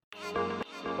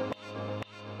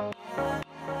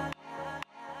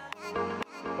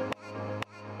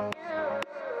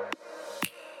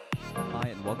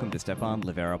welcome to Stefan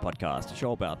Livera Podcast, a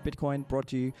show about Bitcoin brought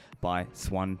to you by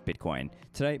Swan Bitcoin.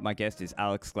 Today, my guest is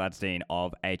Alex Gladstein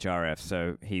of HRF.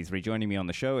 So he's rejoining me on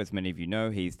the show. As many of you know,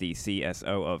 he's the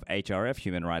CSO of HRF,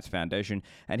 Human Rights Foundation,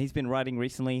 and he's been writing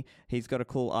recently. He's got a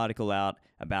cool article out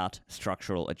about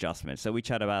structural adjustments. So we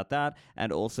chat about that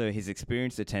and also his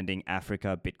experience attending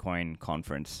Africa Bitcoin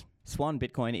Conference. Swan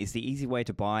Bitcoin is the easy way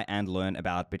to buy and learn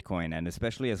about Bitcoin, and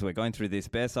especially as we're going through this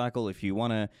bear cycle, if you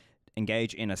want to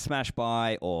engage in a smash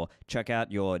buy or check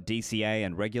out your DCA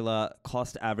and regular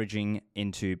cost averaging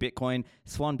into Bitcoin,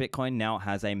 Swan Bitcoin now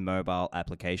has a mobile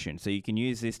application. So you can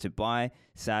use this to buy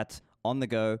sats on the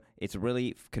go. It's a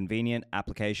really convenient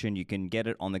application. You can get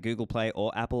it on the Google Play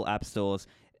or Apple App Stores.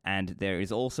 And there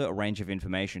is also a range of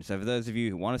information. So for those of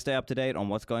you who want to stay up to date on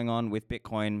what's going on with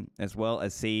Bitcoin, as well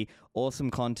as see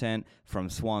awesome content from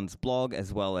Swan's blog,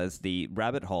 as well as the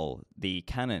rabbit hole, the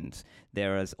canons,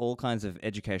 there is all kinds of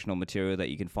educational material that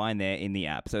you can find there in the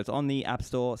app. So it's on the App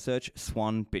Store, search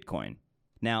Swan Bitcoin.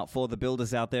 Now, for the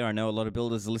builders out there, I know a lot of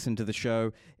builders listen to the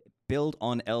show. Build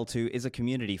on L2 is a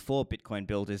community for Bitcoin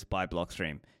builders by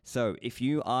Blockstream. So if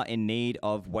you are in need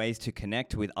of ways to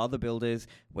connect with other builders,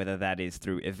 whether that is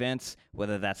through events,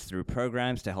 whether that's through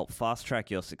programs to help fast track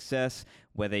your success,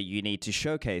 whether you need to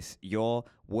showcase your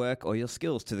work or your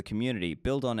skills to the community,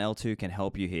 Build on L2 can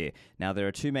help you here. Now, there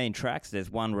are two main tracks. There's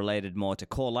one related more to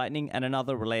Core Lightning and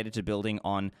another related to building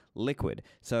on Liquid.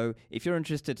 So if you're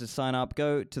interested to sign up,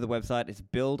 go to the website. It's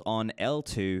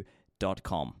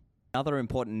buildonl2.com. Another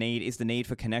important need is the need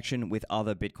for connection with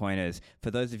other Bitcoiners. For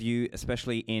those of you,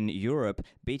 especially in Europe,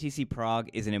 BTC Prague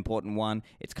is an important one.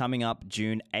 It's coming up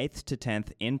June 8th to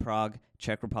 10th in Prague,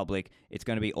 Czech Republic. It's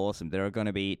going to be awesome. There are going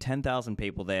to be 10,000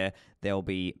 people there. There'll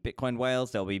be Bitcoin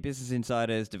whales, there'll be business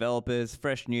insiders, developers,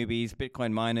 fresh newbies,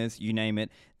 Bitcoin miners, you name it.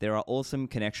 There are awesome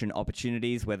connection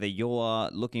opportunities, whether you're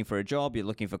looking for a job, you're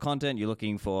looking for content, you're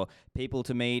looking for people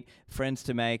to meet, friends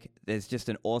to make. There's just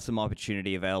an awesome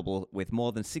opportunity available with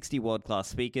more than 60 world-class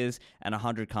speakers and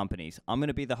 100 companies. I'm going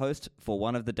to be the host for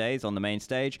one of the days on the main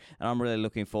stage, and I'm really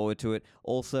looking forward to it.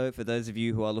 Also, for those of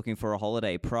you who are looking for a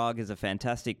holiday, Prague is a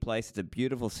fantastic place. It's a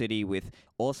beautiful city with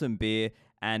awesome beer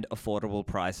and affordable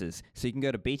prices. So you can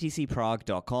go to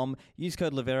btcprague.com, use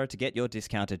code Livera to get your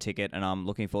discounted ticket, and I'm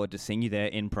looking forward to seeing you there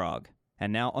in Prague.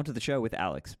 And now onto the show with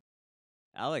Alex.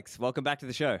 Alex, welcome back to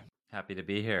the show. Happy to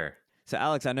be here. So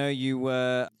Alex, I know you've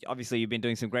been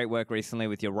doing some great work recently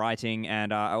with your writing,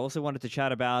 and I also wanted to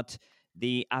chat about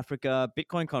the Africa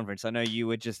Bitcoin Conference. I know you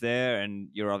were just there, and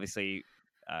you're obviously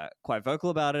quite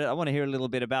vocal about it. I want to hear a little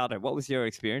bit about it. What was your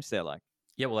experience there like?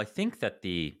 Yeah, well, I think that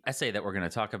the essay that we're going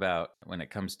to talk about when it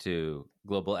comes to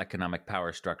global economic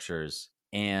power structures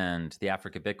and the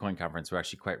Africa Bitcoin Conference were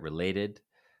actually quite related.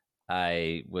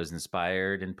 I was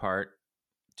inspired in part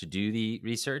to do the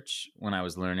research when I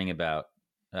was learning about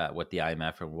what the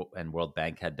IMF and World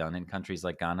Bank had done in countries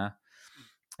like Ghana.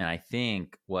 And I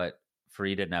think what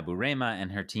Farida Naburema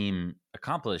and her team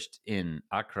accomplished in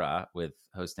Accra with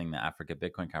hosting the Africa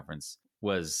Bitcoin Conference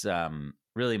was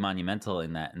really monumental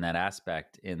in that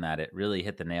aspect, in that it really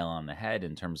hit the nail on the head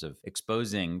in terms of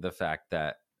exposing the fact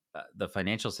that the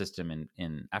financial system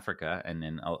in Africa and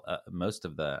in most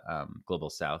of the global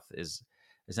South is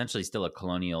essentially still a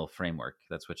colonial framework.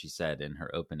 That's what she said in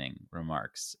her opening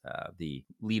remarks. The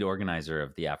lead organizer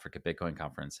of the Africa Bitcoin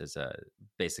Conference is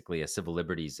basically a civil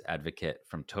liberties advocate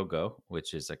from Togo,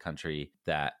 which is a country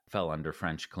that fell under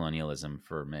French colonialism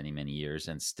for many, many years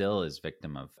and still is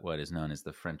victim of what is known as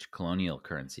the French colonial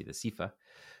currency, the CFA,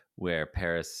 where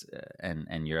Paris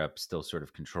and Europe still sort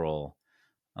of control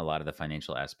a lot of the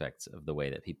financial aspects of the way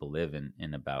that people live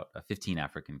in about 15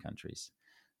 African countries.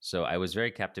 So I was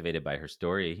very captivated by her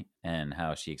story and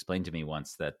how she explained to me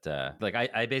once that,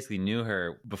 I basically knew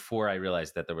her before I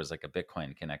realized that there was like a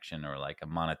Bitcoin connection or like a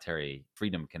monetary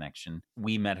freedom connection.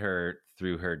 We met her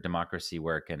through her democracy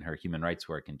work and her human rights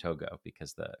work in Togo,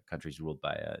 because the country's ruled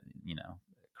by a,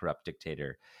 corrupt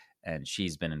dictator. And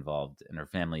she's been involved, and her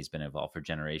family's been involved for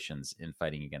generations in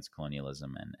fighting against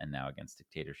colonialism and now against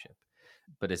dictatorship.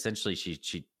 But essentially,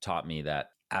 she taught me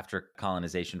that after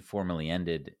colonization formally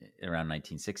ended around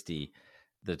 1960,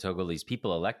 the Togolese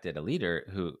people elected a leader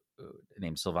who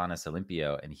named Sylvanus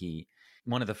Olympio, and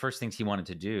one of the first things he wanted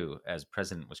to do as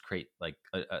president was create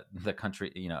the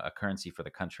country, a currency for the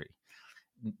country,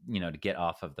 to get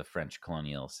off of the French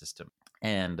colonial system.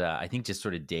 And I think just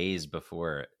sort of days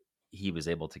before he was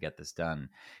able to get this done,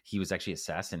 he was actually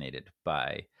assassinated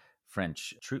by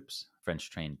French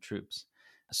trained troops.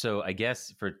 So I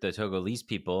guess for the Togolese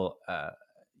people,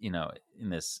 in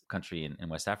this country in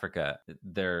West Africa,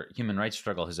 their human rights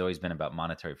struggle has always been about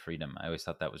monetary freedom. I always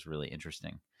thought that was really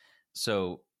interesting.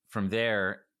 So from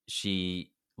there,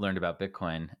 she learned about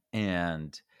Bitcoin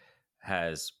and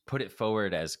has put it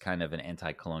forward as kind of an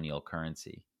anti-colonial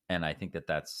currency. And I think that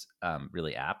that's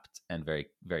really apt and very,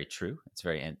 very true. It's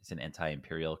an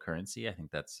anti-imperial currency. I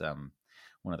think that's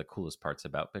one of the coolest parts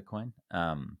about Bitcoin.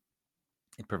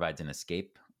 It provides an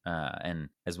escape. And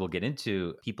as we'll get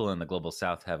into, people in the global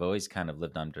south have always kind of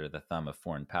lived under the thumb of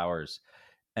foreign powers.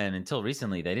 And until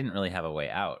recently, they didn't really have a way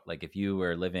out. Like if you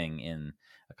were living in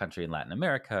a country in Latin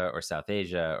America or South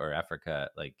Asia or Africa,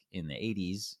 like in the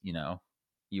 80s,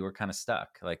 you were kind of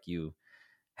stuck. Like you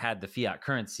had the fiat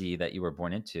currency that you were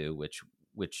born into,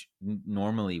 which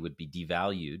normally would be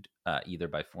devalued either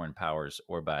by foreign powers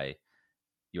or by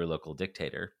your local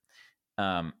dictator.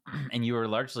 And you were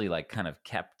largely like kind of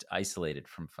kept isolated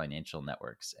from financial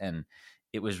networks. And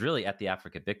it was really at the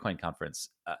Africa Bitcoin conference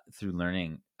through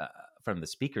learning from the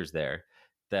speakers there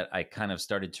that I kind of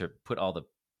started to put all the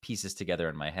pieces together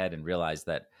in my head and realized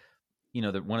that,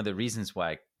 one of the reasons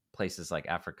why places like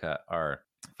Africa are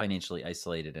financially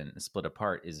isolated and split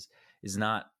apart is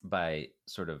not by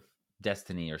sort of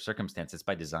destiny or circumstance, it's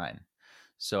by design.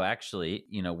 So actually,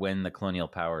 when the colonial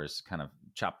powers kind of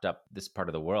chopped up this part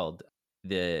of the world,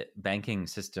 the banking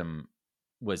system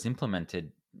was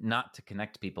implemented not to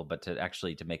connect people, but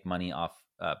to make money off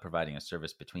providing a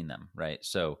service between them, right?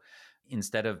 So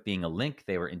instead of being a link,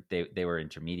 they were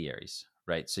intermediaries,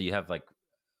 right? So you have like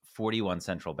 41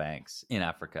 central banks in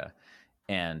Africa,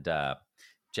 and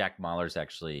Jack Mallers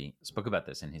actually spoke about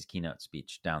this in his keynote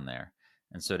speech down there,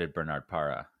 and so did Bernard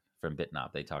Para from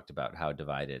Bitnob. They talked about how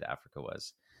divided Africa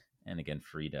was, and again,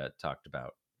 Farida talked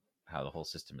about how the whole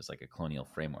system is like a colonial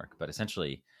framework. But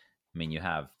essentially, I mean, you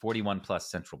have 41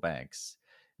 plus central banks.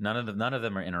 None of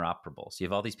them are interoperable. So you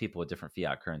have all these people with different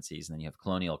fiat currencies, and then you have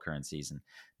colonial currencies, and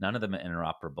none of them are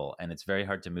interoperable. And it's very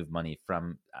hard to move money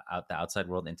from the outside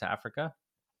world into Africa,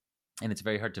 and it's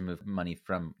very hard to move money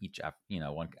from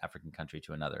one African country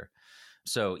to another.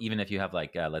 So even if you have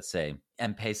like let's say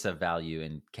M-Pesa value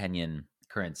in Kenyan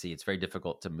currency, it's very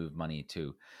difficult to move money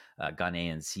to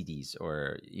Ghanaian cedis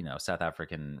or South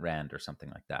African rand or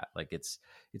something like that. Like it's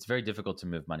very difficult to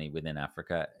move money within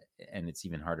Africa, and it's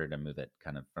even harder to move it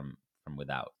kind of from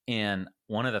without. And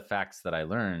one of the facts that I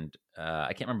learned,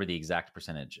 I can't remember the exact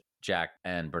percentage. Jack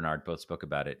and Bernard both spoke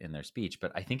about it in their speech,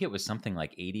 but I think it was something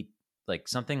like 80%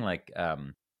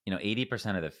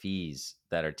 of the fees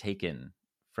that are taken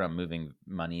from moving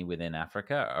money within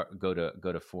Africa go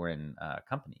to foreign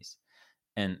companies.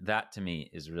 And that to me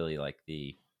is really like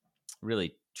the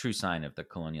really true sign of the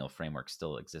colonial framework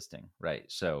still existing, right?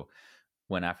 So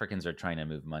when Africans are trying to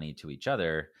move money to each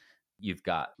other, you've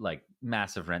got like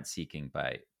massive rent seeking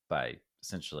by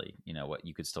essentially, what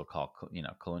you could still call,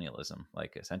 colonialism,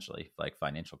 like essentially like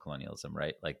financial colonialism,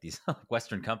 right? Like these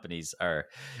Western companies are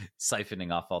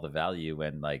siphoning off all the value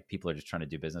when like people are just trying to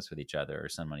do business with each other or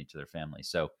send money to their family.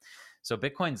 So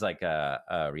Bitcoin's like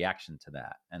a reaction to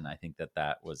that. And I think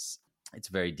it's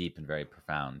very deep and very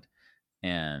profound.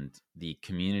 And the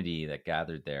community that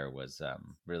gathered there was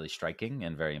really striking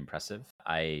and very impressive.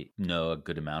 I know a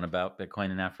good amount about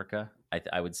Bitcoin in Africa,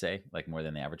 I would say, like more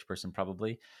than the average person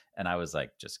probably. And I was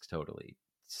like just totally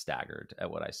staggered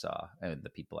at what I saw and the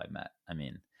people I met. I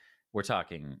mean, we're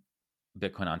talking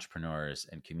Bitcoin entrepreneurs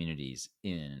and communities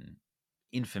in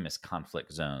infamous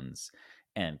conflict zones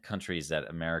and countries that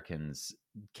Americans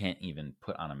can't even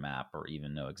put on a map or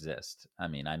even know exist. I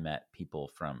mean, I met people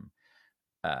from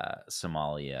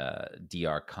Somalia,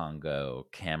 DR Congo,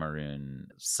 Cameroon,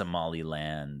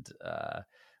 Somaliland,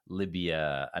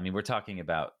 Libya. I mean, we're talking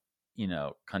about,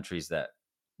 countries that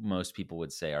most people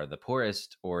would say are the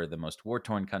poorest or the most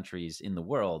war-torn countries in the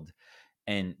world.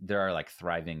 And there are like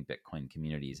thriving Bitcoin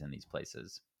communities in these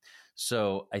places.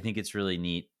 So I think it's really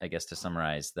neat, I guess, to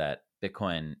summarize that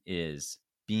Bitcoin is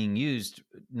being used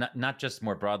not just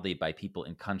more broadly by people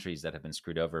in countries that have been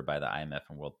screwed over by the IMF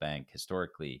and World Bank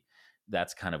historically.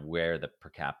 That's kind of where the per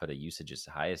capita usage is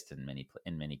highest in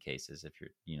many cases. If you're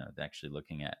actually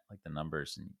looking at like the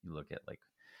numbers, and you look at like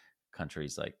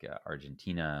countries like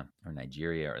Argentina or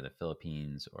Nigeria or the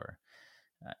Philippines or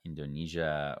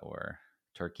Indonesia or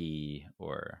Turkey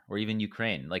or even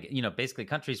Ukraine, like basically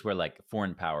countries where like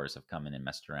foreign powers have come in and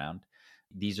messed around.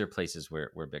 These are places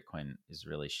where Bitcoin is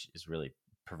really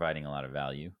providing a lot of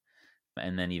value,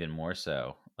 and then even more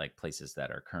so like places that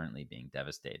are currently being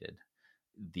devastated.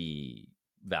 The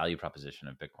value proposition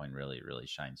of Bitcoin really, really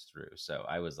shines through. So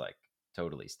I was like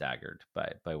totally staggered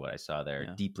by what I saw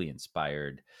there, deeply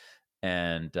inspired.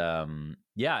 And and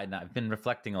I've been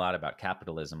reflecting a lot about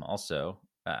capitalism also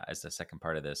as the second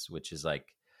part of this, which is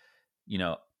like,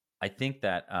 I think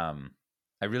that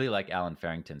I really like Alan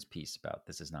Farrington's piece about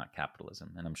this is not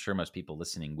capitalism, and I'm sure most people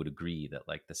listening would agree that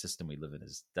like the system we live in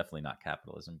is definitely not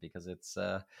capitalism because it's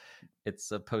a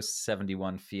post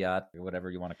 71 fiat or whatever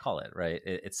you want to call it, right?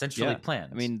 It's centrally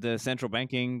planned. I mean, the central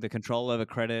banking, the control over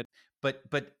credit. But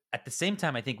at the same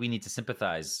time, I think we need to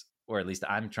sympathize, or at least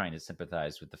I'm trying to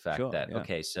sympathize with the fact that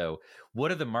okay, so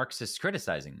what are the Marxists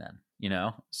criticizing then?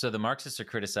 So the Marxists are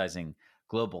criticizing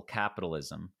global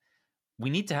capitalism. We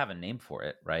need to have a name for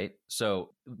it, right?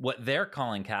 So what they're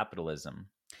calling capitalism,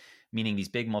 meaning these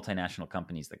big multinational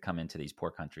companies that come into these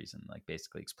poor countries and like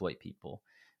basically exploit people.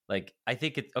 Like, I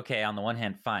think it's okay. On the one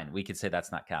hand, fine, we could say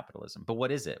that's not capitalism, but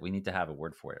what is it? We need to have a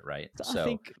word for it, right? So I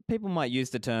think people might use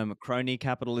the term crony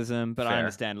capitalism, but I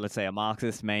understand, let's say a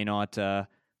Marxist may not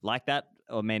like that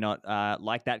or may not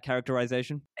like that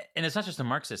characterization. And it's not just a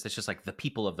Marxist, it's just like the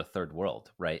people of the third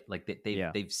world, right? Like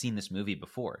they've seen this movie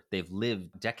before. They've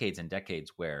lived decades and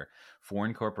decades where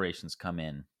foreign corporations come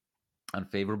in on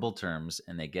favorable terms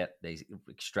and they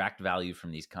extract value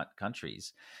from these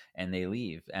countries and they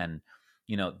leave. And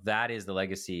that is the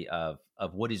legacy of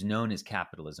what is known as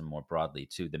capitalism more broadly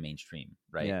to the mainstream,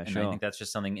 right? Yeah, and sure. I think that's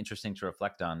just something interesting to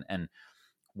reflect on. And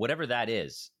whatever that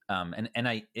is,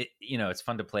 it's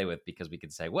fun to play with because we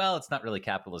could say, well, it's not really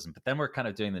capitalism, but then we're kind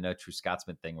of doing the No True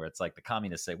Scotsman thing where it's like the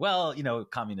communists say, well,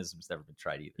 communism's never been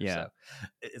tried either. Yeah. So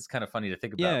it's kind of funny to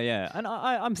think about. Yeah. And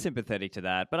I'm sympathetic to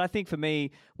that. But I think for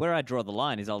me, where I draw the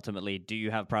line is ultimately, do you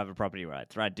have private property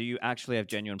rights, right? Do you actually have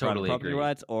genuine private property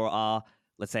rights, or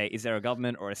let's say, is there a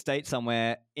government or a state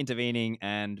somewhere intervening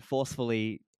and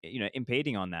forcefully,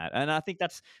 impeding on that? And I think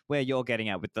that's where you're getting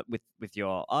at with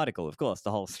your article, of course,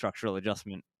 the whole structural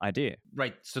adjustment idea.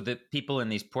 Right. So the people in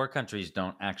these poor countries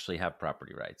don't actually have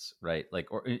property rights, right? Like,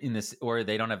 or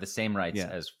they don't have the same rights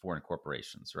as foreign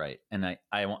corporations, right? And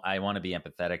I want to be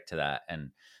empathetic to that, and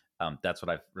that's what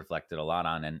I've reflected a lot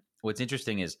on. And what's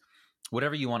interesting is,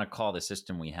 whatever you want to call the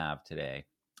system we have today,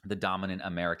 the dominant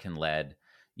American-led,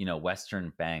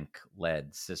 Western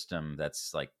bank-led system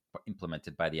that's like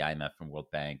implemented by the IMF and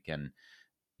World Bank, and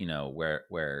where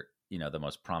the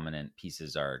most prominent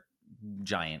pieces are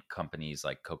giant companies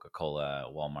like Coca-Cola,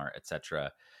 Walmart,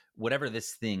 etc. Whatever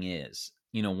this thing is,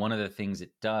 one of the things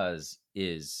it does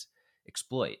is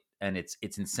exploit, and its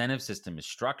incentive system is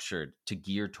structured to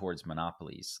gear towards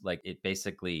monopolies. Like, it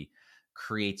basically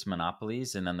creates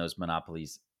monopolies, and then those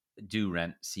monopolies do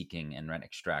rent seeking and rent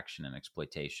extraction and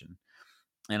exploitation.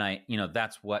 And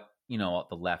that's what, the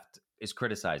left is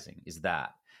criticizing, is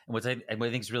that. And what I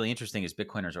think is really interesting is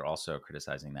Bitcoiners are also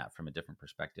criticizing that from a different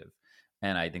perspective.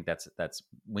 And I think that's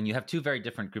when you have two very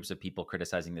different groups of people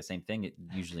criticizing the same thing, it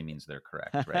usually means they're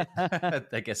correct, right?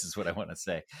 I guess is what I want to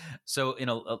say. So in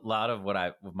a lot of what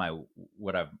I've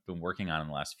been working on in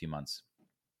the last few months,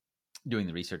 doing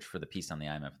the research for the piece on the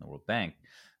IMF and the World Bank,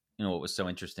 what was so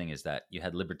interesting is that you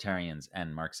had libertarians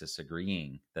and Marxists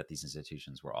agreeing that these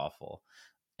institutions were awful.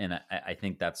 And I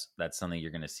think that's something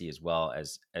you're going to see as well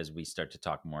as we start to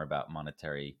talk more about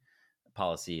monetary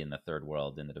policy in the third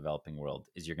world, in the developing world,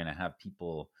 is you're going to have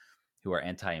people who are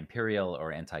anti-imperial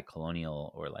or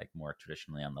anti-colonial or like more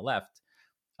traditionally on the left,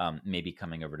 maybe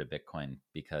coming over to Bitcoin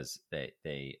because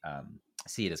they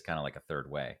see it as kind of like a third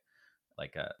way.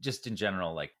 Like just in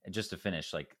general, like just to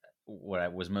finish, like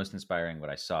what was most inspiring, what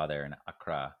I saw there in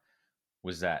Accra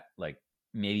was that like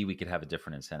maybe we could have a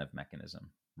different incentive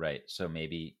mechanism, right? So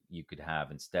maybe you could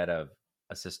have, instead of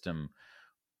a system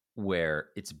where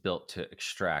it's built to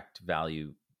extract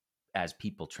value as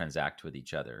people transact with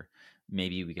each other,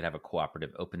 maybe we could have a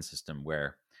cooperative open system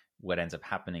where what ends up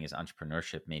happening is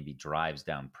entrepreneurship maybe drives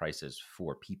down prices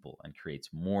for people and creates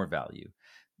more value.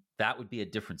 That would be a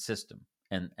different system.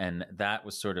 And that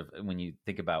was sort of, when you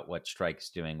think about what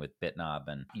Strike's doing with BitNob,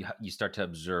 and you start to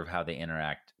observe how they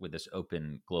interact with this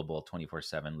open global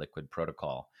 24/7 liquid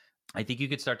protocol, I think you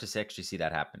could start to actually see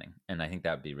that happening. And I think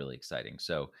that would be really exciting.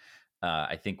 So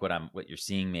I think what you're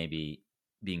seeing maybe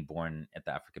being born at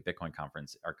the Africa Bitcoin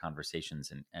Conference are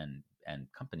conversations and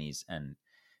companies and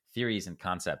theories and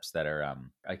concepts that are,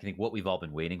 I think, what we've all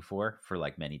been waiting for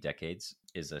like many decades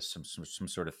is some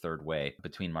sort of third way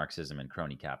between Marxism and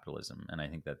crony capitalism. And I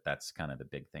think that's kind of the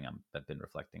big thing I've been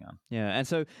reflecting on. Yeah. And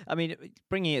so, I mean,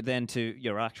 bringing it then to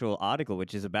your actual article,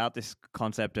 which is about this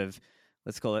concept of,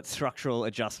 let's call it structural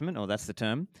adjustment, or that's the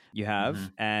term you have. Mm-hmm.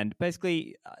 And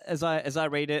basically, as I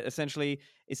read it, essentially,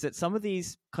 is that some of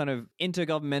these kind of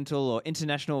intergovernmental or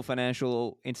international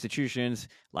financial institutions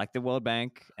like the World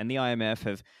Bank and the IMF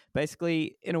have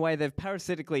basically, in a way, they've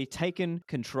parasitically taken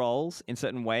controls in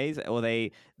certain ways, or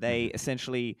they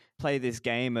essentially play this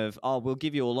game of, oh, we'll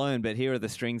give you a loan, but here are the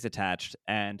strings attached.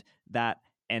 And that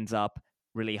ends up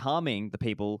really harming the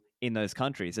people in those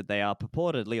countries that they are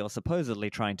purportedly or supposedly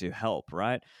trying to help,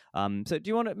 right? So do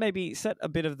you want to maybe set a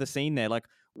bit of the scene there? Like,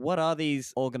 what are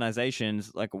these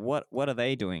organizations? Like, what are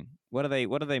they doing? What are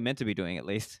they meant to be doing, at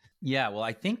least? Yeah, well,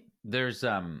 I think there's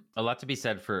a lot to be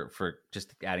said for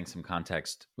just adding some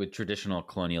context with traditional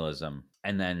colonialism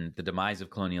and then the demise of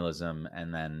colonialism,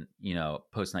 and then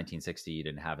post 1960 you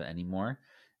didn't have it anymore.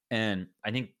 And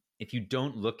I think if you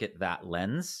don't look at that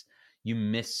lens, you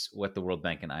miss what the World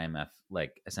Bank and IMF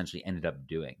like essentially ended up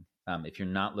doing. If you're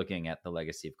not looking at the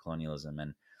legacy of colonialism,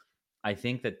 and I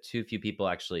think that too few people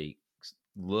actually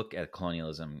look at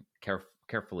colonialism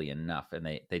carefully enough, and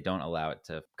they don't allow it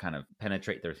to kind of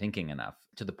penetrate their thinking enough,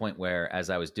 to the point where,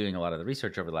 as I was doing a lot of the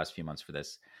research over the last few months for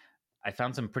this, I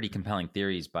found some pretty compelling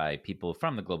theories by people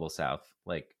from the global south,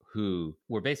 like who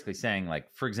were basically saying,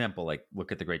 like, for example, like,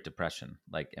 look at the Great Depression,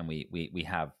 like, and we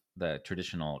have the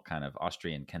traditional kind of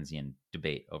Austrian Keynesian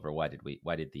debate over why did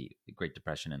the Great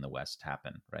Depression in the West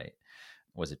happen, right?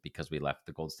 Was it because we left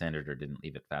the gold standard or didn't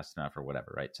leave it fast enough or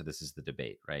whatever, right? So this is the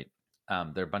debate, right?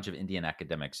 There are a bunch of Indian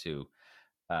academics who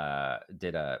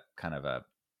did a kind of a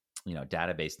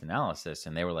data-based analysis,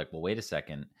 and they were like, well, wait a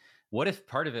second, what if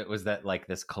part of it was that, like,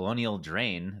 this colonial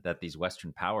drain that these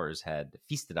Western powers had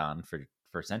feasted on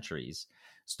for centuries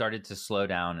started to slow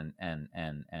down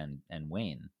and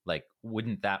wane? Like,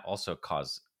 wouldn't that also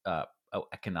cause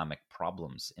economic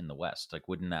problems in the West? Like,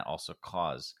 wouldn't that also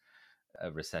cause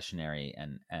recessionary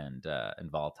and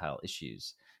volatile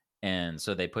issues? And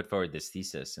so they put forward this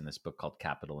thesis in this book called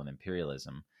Capital and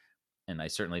Imperialism. And I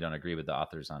certainly don't agree with the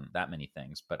authors on that many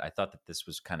things, but I thought that this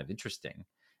was kind of interesting,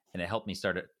 and it helped me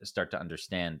start to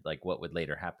understand, like, what would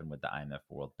later happen with the IMF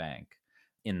World Bank.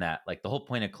 In that, like, the whole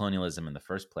point of colonialism in the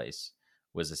first place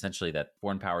was essentially that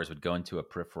foreign powers would go into a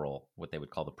peripheral, what they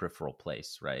would call the peripheral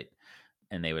place, right?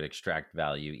 And they would extract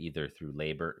value either through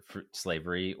labor,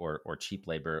 slavery, or cheap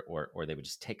labor, or they would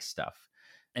just take stuff,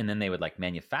 and then they would, like,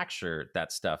 manufacture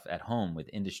that stuff at home with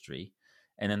industry,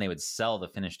 and then they would sell the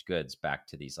finished goods back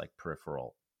to these, like,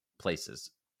 peripheral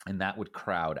places, and that would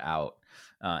crowd out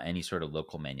any sort of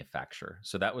local manufacturer.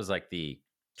 So that was, like, the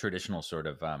traditional sort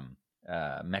of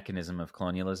mechanism of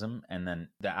colonialism. And then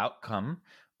the outcome,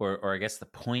 or I guess the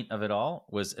point of it all,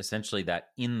 was essentially that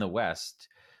in the West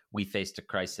we faced a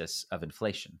crisis of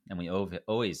inflation, and we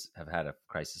always have had a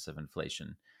crisis of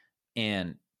inflation.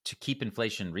 And to keep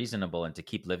inflation reasonable and to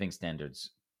keep living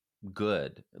standards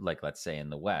good, like, let's say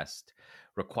in the West,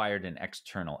 required an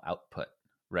external output,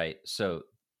 right? So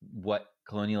what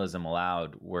colonialism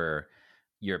allowed were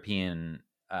European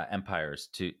empires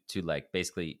to like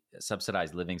basically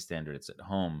subsidize living standards at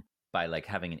home by, like,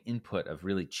 having an input of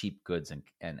really cheap goods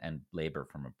and labor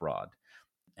from abroad.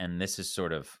 And this is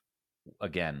sort of,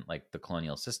 again, like, the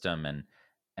colonial system,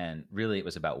 and really it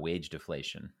was about wage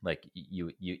deflation. Like,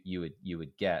 you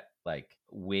would get, like,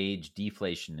 wage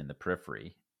deflation in the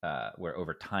periphery, where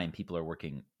over time people are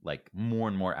working, like, more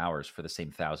and more hours for the same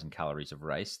 1,000 calories of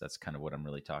rice. That's kind of what I'm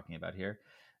really talking about here.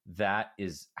 That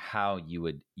is how you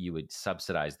would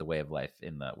subsidize the way of life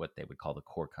in the what they would call the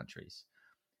core countries.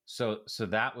 So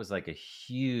that was, like, a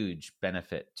huge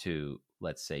benefit to,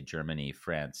 let's say, Germany,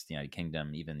 France, the United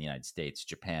Kingdom, even the United States,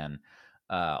 Japan,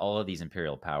 all of these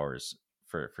imperial powers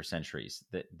for centuries.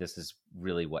 That this is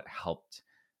really what helped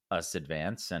us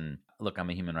advance. And look, I'm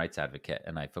a human rights advocate,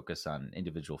 and I focus on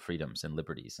individual freedoms and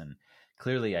liberties. And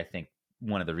clearly, I think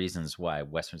one of the reasons why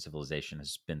Western civilization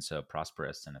has been so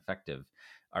prosperous and effective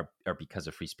are because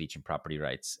of free speech and property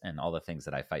rights and all the things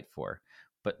that I fight for.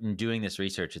 But in doing this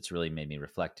research, it's really made me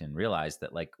reflect and realize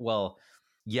that, like, well,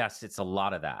 yes, it's a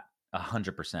lot of that,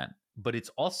 100%. But it's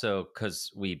also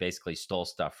because we basically stole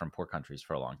stuff from poor countries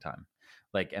for a long time.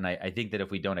 Like, and I think that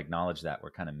if we don't acknowledge that,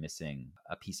 we're kind of missing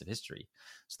a piece of history.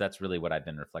 So that's really what I've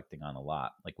been reflecting on a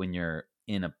lot. Like, when you're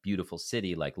in a beautiful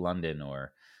city like London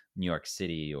or New York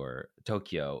City or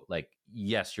Tokyo, like,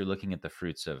 yes, you're looking at the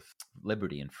fruits of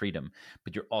liberty and freedom,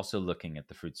 but you're also looking at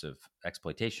the fruits of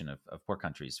exploitation of poor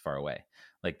countries far away.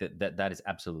 Like, that is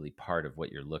absolutely part of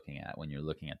what you're looking at when you're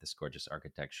looking at this gorgeous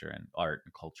architecture and art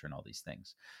and culture and all these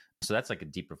things. So that's, like, a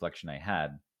deep reflection I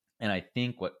had. And I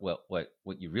think what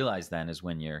you realize then is,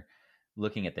 when you're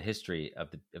looking at the history of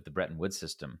the Bretton Woods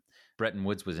system, Bretton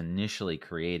Woods was initially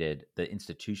created, the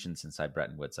institutions inside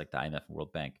Bretton Woods, like the IMF and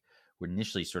World Bank, were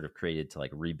initially sort of created to, like,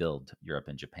 rebuild Europe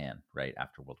and Japan right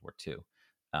after World War II,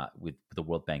 with the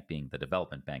World Bank being the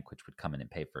development bank, which would come in and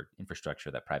pay for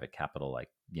infrastructure that private capital, like,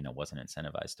 wasn't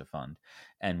incentivized to fund,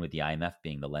 and with the IMF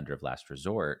being the lender of last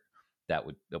resort that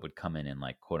would come in and,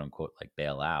 like, quote unquote, like,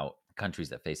 bail out countries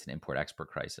that face an import-export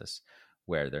crisis.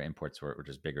 where their imports were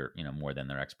just bigger, more than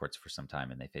their exports for some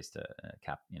time, and they faced an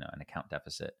account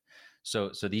deficit.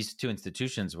 So these two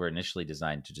institutions were initially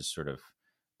designed to just sort of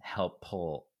help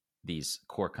pull these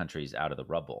core countries out of the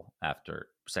rubble after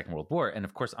Second World War, and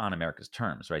of course on America's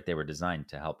terms, right? They were designed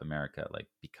to help America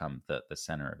become the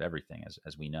center of everything,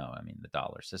 as we know. I mean, the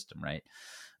dollar system, right?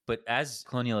 But as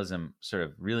colonialism sort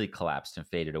of really collapsed and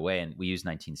faded away, and we use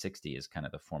 1960 as kind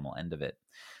of the formal end of it,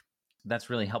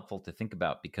 that's really helpful to think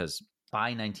about, because by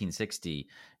 1960,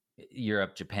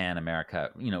 Europe, Japan, America,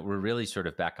 were really sort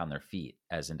of back on their feet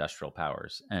as industrial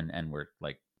powers, and were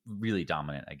really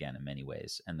dominant again in many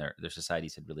ways, and their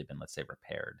societies had really been, let's say,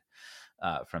 repaired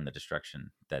from the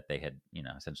destruction that they had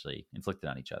essentially inflicted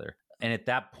on each other. And at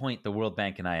that point, the World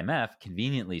Bank and IMF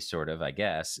conveniently sort of, I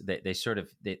guess,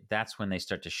 that's when they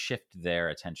start to shift their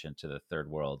attention to the third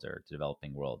world, or to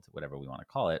developing world, whatever we want to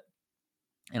call it.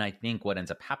 And I think what ends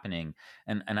up happening,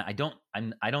 and I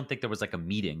don't think there was a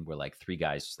meeting where three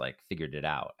guys figured it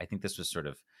out. I think this was sort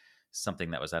of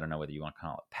something that was, I don't know whether you want to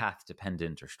call it path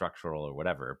dependent or structural or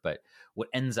whatever, but what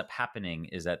ends up happening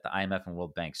is that the IMF and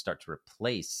World Bank start to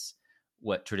replace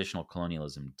what traditional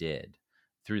colonialism did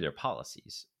through their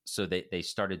policies. So they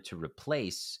started to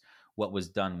replace what was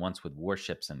done once with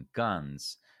warships and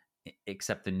guns,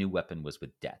 except the new weapon was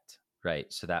with debt,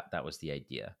 right? So that was the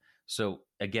idea. So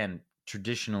again,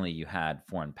 traditionally you had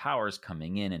foreign powers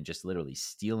coming in and just literally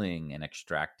stealing and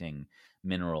extracting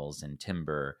minerals and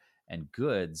timber and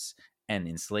goods and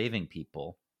enslaving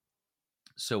people.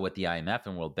 So what the IMF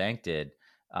and World Bank did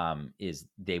is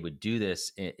they would do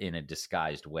this in a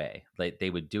disguised way. They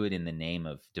would do it in the name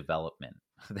of development.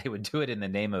 They would do it in the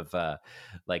name of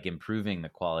improving the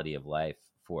quality of life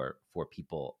for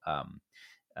people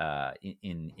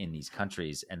in these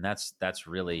countries. And that's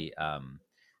really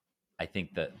I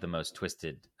think the most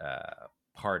twisted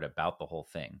part about the whole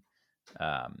thing.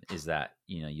 Is that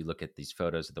you look at these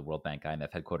photos of the World Bank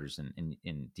IMF headquarters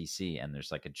in DC, and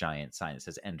there's a giant sign that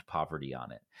says "End Poverty"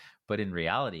 on it, but in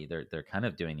reality they're kind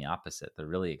of doing the opposite. They're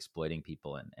really exploiting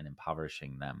people and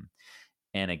impoverishing them,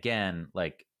 and again,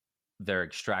 they're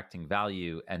extracting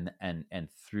value, and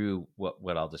through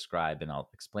what I'll describe and I'll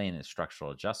explain as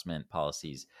structural adjustment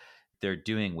policies, they're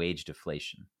doing wage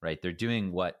deflation, right? They're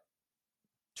doing what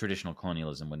traditional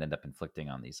colonialism would end up inflicting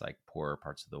on these poorer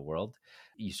parts of the world.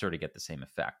 You sort of get the same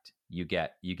effect. You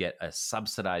get a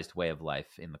subsidized way of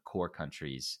life in the core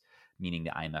countries, meaning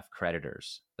the IMF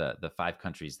creditors, the five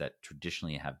countries that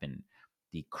traditionally have been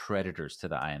the creditors to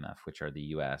the IMF, which are the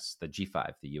US, the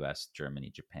G5, the US, Germany,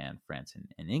 Japan, France,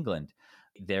 and England.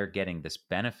 They're getting this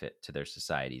benefit to their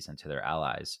societies and to their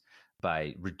allies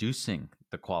by reducing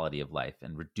the quality of life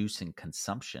and reducing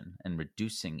consumption and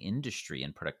reducing industry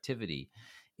and productivity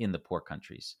in the poor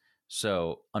countries.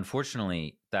 So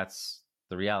unfortunately, that's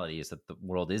the reality, is that the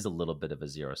world is a little bit of a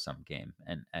zero-sum game,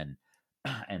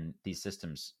 and these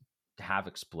systems have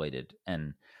exploited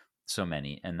and so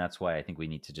many, and that's why I think we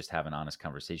need to just have an honest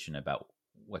conversation about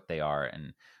what they are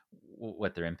and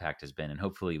what their impact has been, and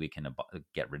hopefully we can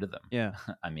get rid of them. Yeah.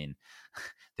 I mean,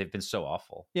 they've been so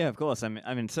awful. Yeah, of course. I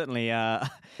mean, certainly,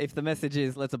 if the message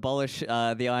is let's abolish the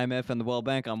IMF and the World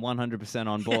Bank, I'm 100%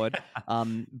 on board.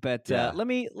 But let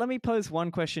me pose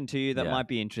one question to you that might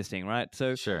be interesting, right?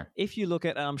 So, sure. If you look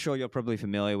at, and I'm sure you're probably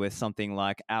familiar with something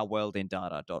like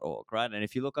ourworldindata.org, right? And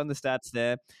if you look on the stats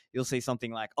there, you'll see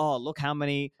something like, oh, look how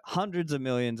many hundreds of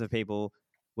millions of people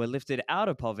were lifted out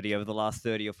of poverty over the last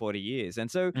 30 or 40 years.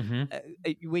 And so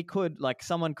we could,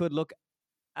 someone could look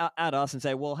at us and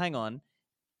say, well, hang on,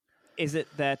 is it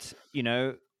that,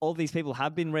 all these people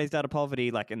have been raised out of poverty,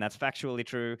 and that's factually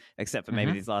true, except for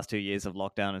maybe these last 2 years of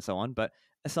lockdown and so on. But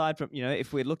aside from,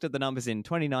 if we looked at the numbers in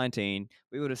 2019,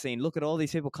 we would have seen, look at all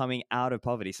these people coming out of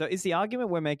poverty. So is the argument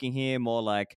we're making here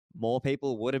more more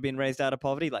people would have been raised out of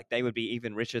poverty, they would be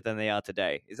even richer than they are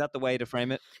today? Is that the way to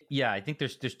frame it? Yeah, I think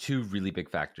there's two really big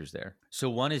factors there. So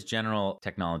one is general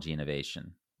technology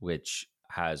innovation, which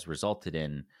has resulted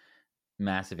in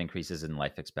massive increases in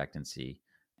life expectancy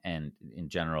and in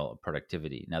general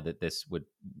productivity. Now that this would,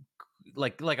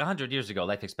 like 100 years ago,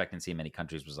 life expectancy in many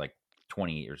countries was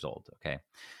 28 years old. Okay.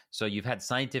 So you've had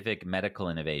scientific medical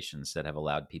innovations that have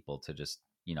allowed people to just,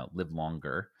 live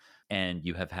longer. And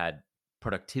you have had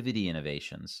productivity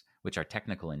innovations, which are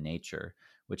technical in nature,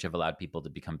 which have allowed people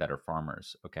to become better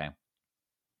farmers. Okay.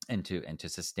 And to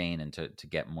sustain and to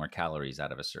get more calories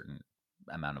out of a certain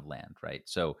amount of land. Right.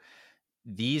 So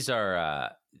these are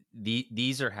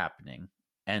happening.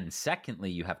 And secondly,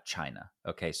 you have China.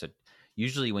 Okay. So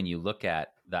usually when you look at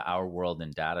the Our World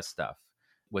in Data stuff,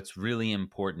 what's really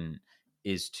important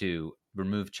is to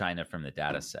remove China from the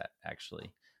data set,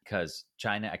 actually. because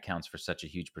China accounts for such a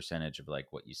huge percentage of like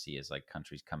what you see as like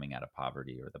countries coming out of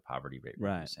poverty or the poverty rate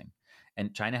reducing.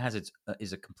 And China has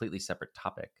is a completely separate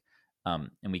topic. And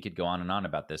we could go on and on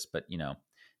about this, but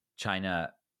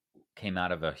China came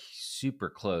out of a super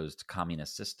closed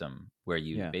communist system where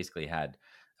you basically had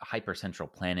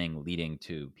hypercentral planning leading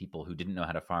to people who didn't know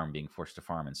how to farm being forced to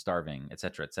farm and starving, et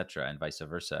cetera, and vice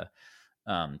versa.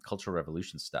 Cultural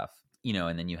revolution stuff,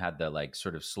 and then you had the like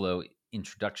sort of slow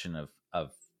introduction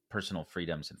of personal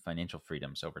freedoms and financial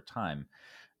freedoms over time,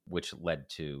 which led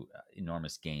to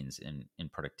enormous gains in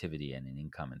productivity and in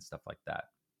income and stuff like that.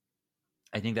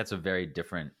 I think that's a very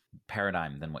different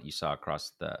paradigm than what you saw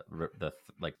across the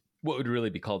like what would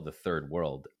really be called the third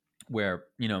world, where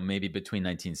maybe between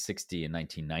 1960 and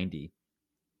 1990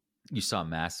 you saw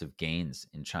massive gains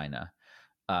in China.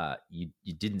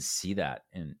 You didn't see that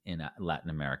in Latin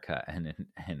America and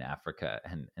in Africa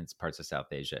and parts of South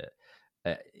Asia.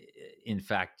 In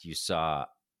fact, you saw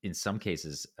in some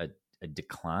cases a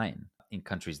decline in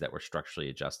countries that were structurally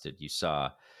adjusted. You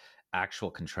saw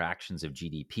actual contractions of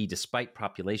GDP despite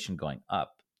population going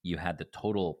up. You had the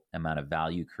total amount of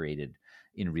value created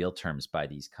in real terms by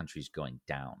these countries going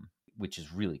down, which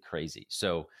is really crazy.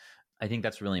 So I think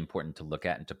that's really important to look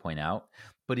at and to point out.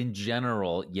 But in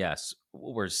general, yes,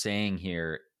 what we're saying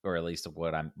here, or at least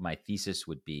what my thesis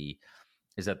would be,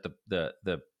 is that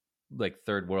the like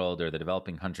third world or the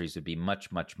developing countries would be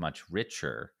much, much, much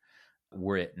richer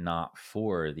were it not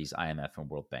for these IMF and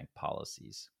World Bank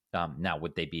policies. Now,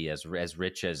 would they be as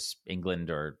rich as England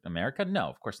or America? No,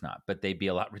 of course not. But they'd be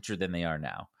a lot richer than they are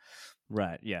now.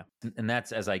 Right. Yeah. And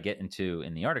that's, as I get into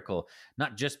in the article,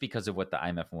 not just because of what the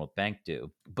IMF and World Bank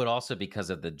do, but also because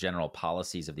of the general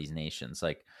policies of these nations.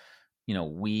 Like,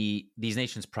 these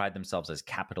nations pride themselves as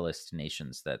capitalist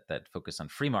nations that focus on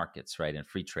free markets, right, and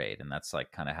free trade. And that's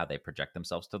like kind of how they project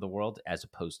themselves to the world, as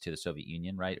opposed to the Soviet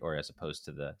Union, right, or as opposed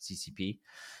to the CCP.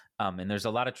 And there's a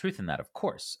lot of truth in that, of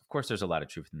course. Of course, there's a lot of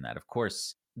truth in that. Of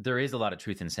course, there is a lot of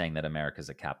truth in saying that America is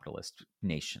a capitalist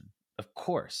nation. Of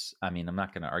course. I mean, I'm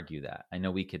not going to argue that. I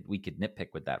know we could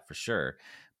nitpick with that for sure.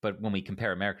 But when we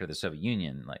compare America to the Soviet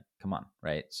Union, like, come on,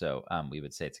 right? So we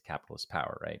would say it's a capitalist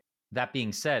power, right? That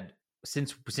being said,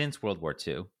 since World War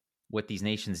II, what these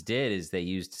nations did is they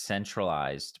used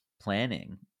centralized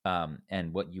planning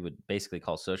and what you would basically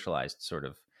call socialized sort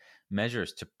of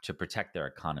measures to protect their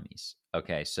economies.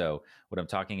 Okay, so what I'm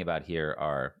talking about here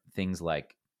are things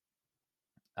like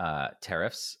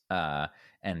tariffs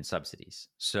and subsidies.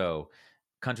 So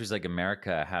countries like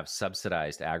America have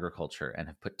subsidized agriculture and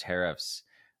have put tariffs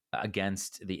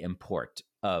against the import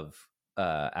of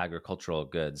agricultural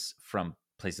goods from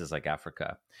places like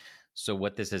Africa. So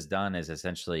what this has done is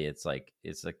essentially it's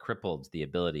crippled the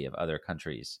ability of other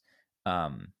countries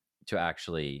to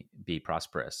actually be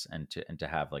prosperous and to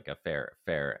have like a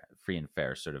free and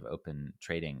fair sort of open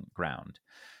trading ground.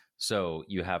 So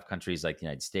you have countries like the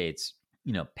United States,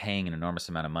 paying an enormous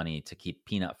amount of money to keep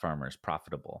peanut farmers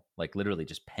profitable, like literally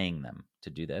just paying them to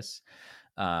do this.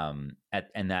 And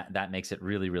that makes it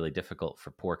really, really difficult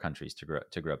for poor countries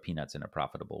to grow peanuts in a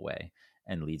profitable way,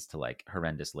 and leads to like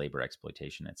horrendous labor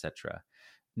exploitation, et cetera.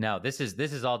 Now, this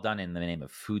is all done in the name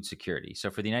of food security. So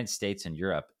for the United States and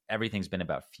Europe, everything's been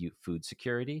about food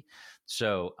security.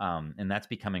 So, and that's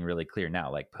becoming really clear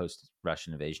now, like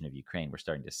post-Russian invasion of Ukraine, we're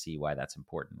starting to see why that's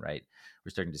important, right? We're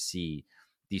starting to see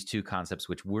these two concepts,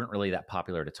 which weren't really that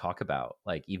popular to talk about,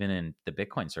 like even in the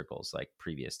Bitcoin circles, like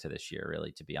previous to this year,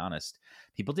 really, to be honest,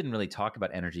 people didn't really talk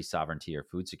about energy sovereignty or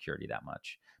food security that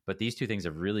much. But these two things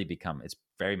have really become, it's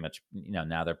very much,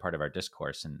 now they're part of our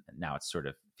discourse. And now it's sort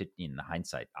of, in the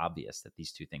hindsight, obvious that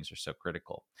these two things are so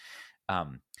critical.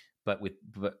 But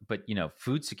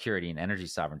food security and energy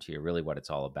sovereignty are really what it's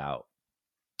all about.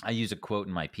 I use a quote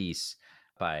in my piece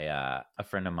by a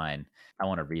friend of mine. I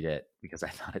want to read it because I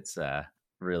thought it's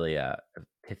really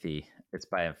pithy. It's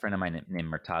by a friend of mine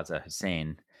named Murtaza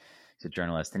Hussain. He's a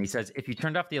journalist. And he says, if you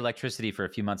turned off the electricity for a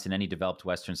few months in any developed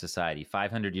Western society,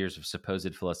 500 years of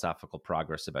supposed philosophical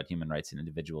progress about human rights and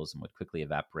individualism would quickly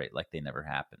evaporate like they never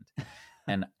happened.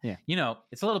 And,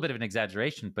 it's a little bit of an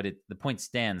exaggeration, but the point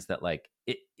stands that like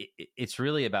it's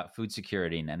really about food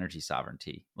security and energy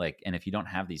sovereignty. Like, and if you don't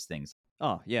have these things.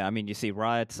 Oh, yeah. I mean, you see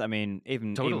riots. I mean,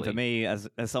 even for me, as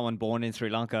someone born in Sri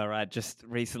Lanka, right, just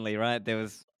recently, right, there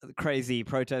was crazy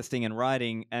protesting and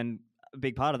rioting. And a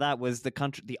big part of that was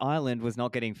the island was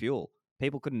not getting fuel.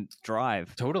 People couldn't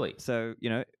drive. Totally. So,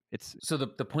 it's... So the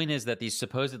point is that these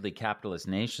supposedly capitalist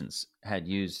nations had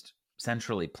used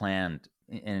centrally planned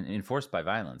and enforced by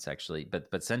violence, actually,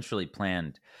 but centrally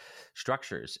planned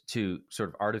structures to sort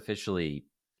of artificially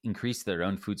increase their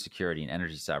own food security and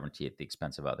energy sovereignty at the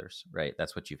expense of others, right?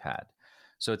 That's what you've had.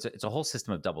 So it's a whole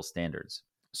system of double standards.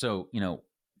 So,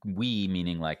 we,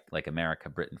 meaning like America,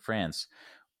 Britain, France,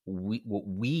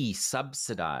 we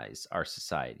subsidize our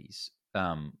societies,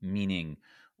 meaning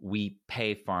we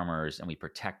pay farmers and we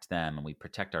protect them and we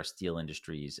protect our steel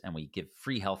industries and we give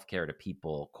free healthcare to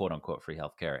people, quote unquote, free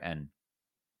healthcare and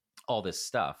all this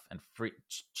stuff and free,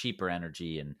 cheaper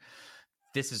energy. And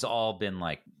this has all been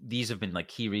like, these have been like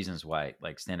key reasons why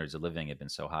like standards of living have been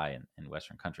so high in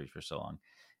Western countries for so long.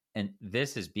 And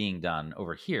this is being done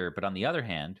over here. But on the other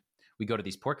hand, we go to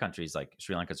these poor countries, like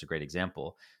Sri Lanka is a great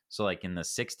example. So like in the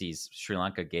 60s, Sri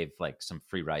Lanka gave like some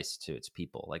free rice to its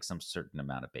people, like some certain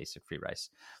amount of basic free rice.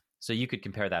 So you could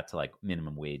compare that to like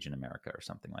minimum wage in America or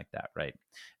something like that, right?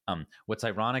 What's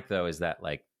ironic though is that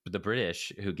like the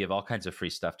British, who give all kinds of free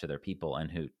stuff to their people and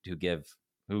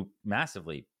who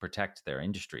massively protect their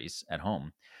industries at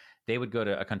home, they would go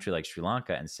to a country like Sri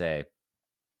Lanka and say,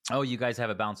 "Oh, you guys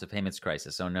have a balance of payments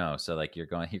crisis. Oh no, so like you're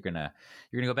gonna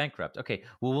go bankrupt. Okay,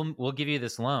 well we'll give you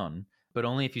this loan, but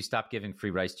only if you stop giving free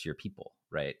rice to your people."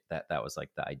 Right? That was like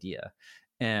the idea,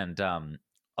 and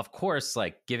of course,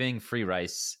 like giving free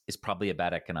rice is probably a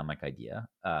bad economic idea.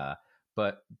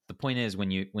 But the point is,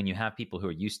 when you have people who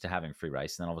are used to having free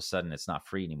rice, and then all of a sudden it's not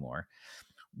free anymore,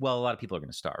 well, a lot of people are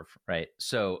going to starve, right?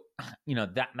 So,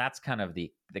 that's kind of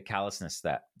the callousness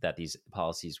that these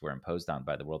policies were imposed on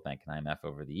by the World Bank and IMF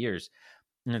over the years.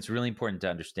 And it's really important to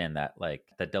understand that, like,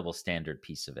 that double standard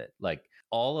piece of it. Like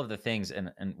all of the things,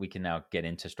 and we can now get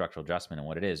into structural adjustment and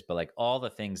what it is, but like all the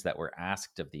things that were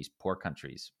asked of these poor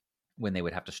countries when they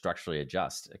would have to structurally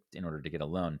adjust in order to get a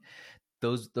loan,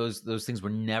 those things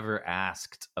were never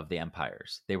asked of the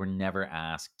empires. They were never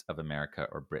asked of America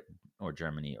or Britain or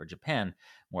Germany or Japan,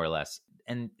 more or less.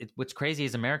 And what's crazy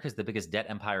is America is the biggest debt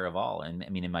empire of all. And I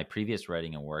mean, in my previous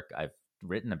writing and work, I've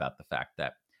written about the fact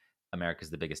that America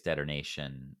is the biggest debtor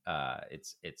nation.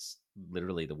 It's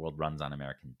literally the world runs on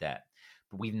American debt.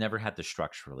 But we've never had to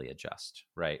structurally adjust,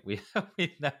 right?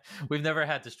 We've never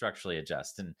had to structurally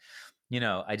adjust. And,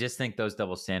 I just think those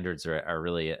double standards are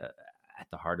really at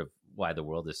the heart of why the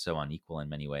world is so unequal in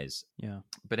many ways. Yeah.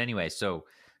 But anyway, so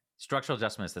structural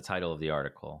adjustment is the title of the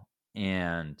article.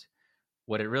 And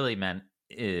what it really meant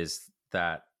is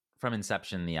that from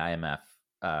inception, the IMF,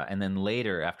 and then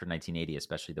later after 1980,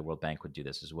 especially the World Bank would do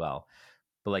this as well.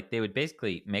 But like they would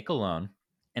basically make a loan.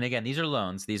 And again, these are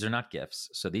loans. These are not gifts.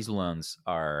 So these loans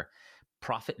are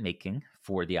profit making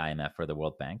for the IMF or the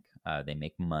World Bank. They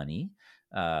make money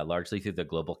largely through the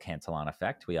global Cantillon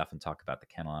effect. We often talk about the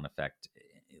Cantillon effect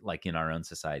like in our own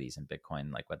societies in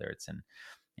Bitcoin, like whether it's in the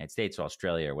United States or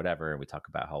Australia or whatever. We talk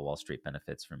about how Wall Street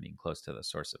benefits from being close to the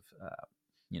source of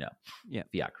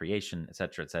fiat creation, et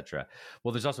cetera, et cetera.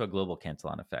 Well, there's also a global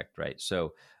Cantillon effect, right?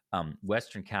 So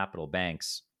Western capital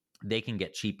banks, they can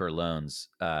get cheaper loans.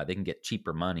 They can get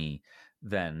cheaper money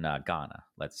than Ghana,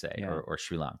 let's say, or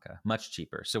Sri Lanka, much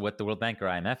cheaper. So what the World Bank or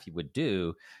IMF would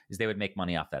do is they would make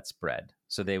money off that spread.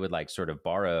 So they would like sort of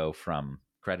borrow from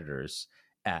creditors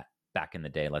at back in the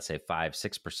day, let's say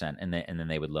 5-6%, and then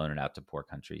they would loan it out to poor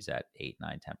countries at 8,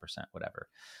 9, 10%, whatever.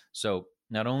 So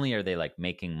not only are they like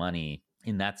making money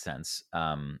in that sense,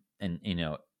 and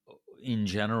in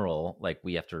general, like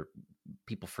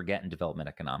people forget in development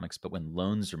economics, but when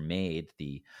loans are made,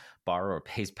 the borrower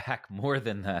pays back more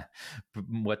than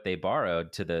what they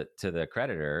borrowed to the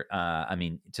creditor. I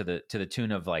mean, to the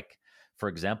tune of like, for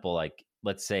example, like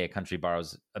let's say a country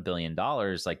borrows $1 billion,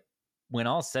 like when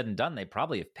all's said and done, they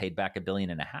probably have paid back $1.5 billion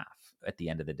at the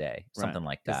end of the day, something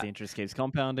like that. Because the interest keeps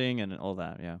compounding and all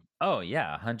that, yeah. Oh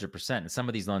yeah, 100%. And some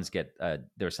of these loans get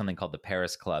there's something called the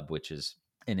Paris Club, which is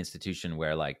an institution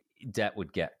where like debt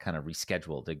would get kind of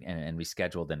rescheduled and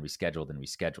rescheduled and rescheduled and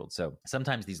rescheduled. So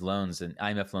sometimes these loans, and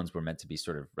IMF loans were meant to be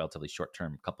sort of relatively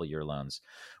short-term, couple-year loans.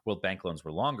 World Bank loans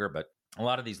were longer, but a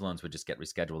lot of these loans would just get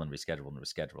rescheduled and rescheduled and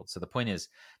rescheduled. So the point is,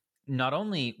 not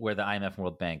only were the IMF and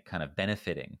World Bank kind of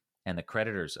benefiting and the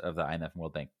creditors of the IMF and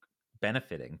World Bank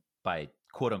benefiting by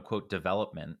quote unquote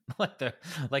development,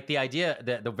 like the idea,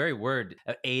 the very word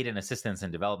aid and assistance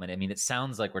and development. I mean, it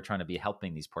sounds like we're trying to be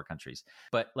helping these poor countries,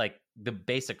 but like the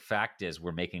basic fact is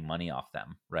we're making money off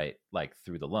them, right? Like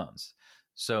through the loans.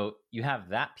 So you have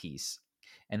that piece.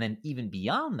 And then even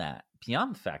beyond that,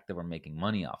 beyond the fact that we're making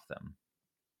money off them,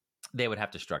 they would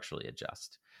have to structurally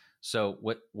adjust. So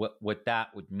what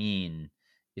that would mean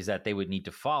is that they would need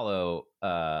to follow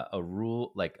a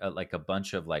rule, like a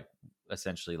bunch of like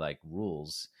essentially like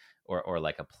rules or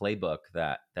like a playbook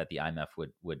that the IMF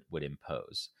would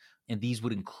impose. And these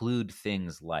would include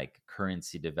things like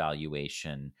currency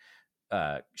devaluation,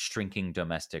 shrinking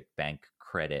domestic bank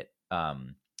credit.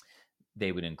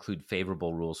 They would include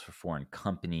favorable rules for foreign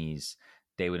companies.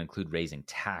 They would include raising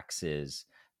taxes.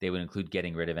 They would include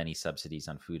getting rid of any subsidies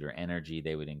on food or energy.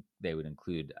 They would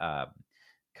include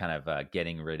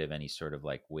getting rid of any sort of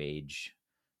like wage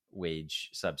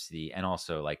subsidy, and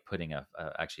also like putting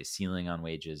actually a ceiling on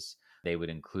wages. They would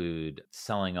include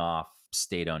selling off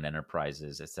state-owned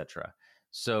enterprises, etc.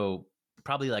 So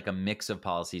probably like a mix of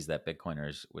policies that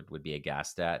Bitcoiners would be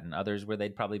aghast at, and others where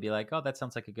they'd probably be like, oh, that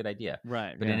sounds like a good idea.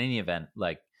 Right. But in any event,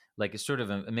 like it's sort of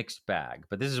a mixed bag.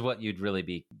 But this is what you'd really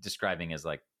be describing as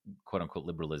like quote unquote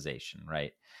liberalization,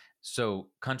 right? So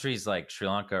countries like Sri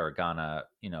Lanka or Ghana,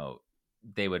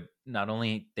 they would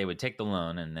take the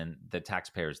loan, and then the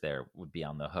taxpayers there would be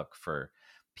on the hook for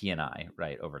P&I,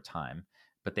 right, over time.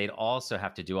 But they'd also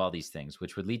have to do all these things,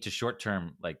 which would lead to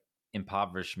short-term like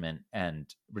impoverishment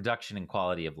and reduction in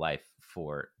quality of life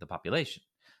for the population.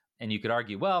 And you could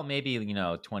argue, well, maybe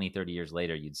 20, 30 years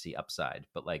later you'd see upside,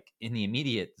 but like in the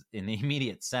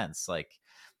immediate sense, like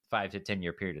 5 to 10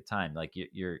 year period of time, like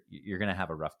you're going to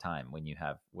have a rough time when you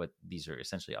have what these are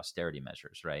essentially austerity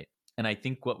measures, right? And I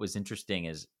think what was interesting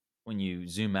is when you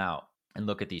zoom out and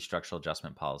look at these structural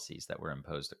adjustment policies that were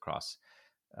imposed across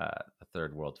the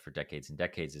third world for decades and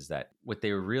decades, is that what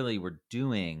they really were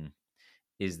doing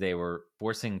is they were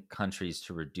forcing countries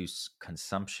to reduce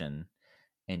consumption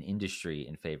and industry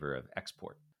in favor of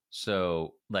export.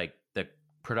 So like the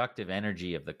productive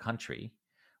energy of the country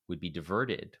would be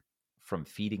diverted from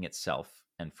feeding itself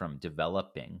and from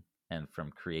developing and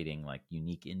from creating like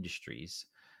unique industries,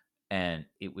 and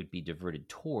it would be diverted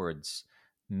towards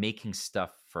making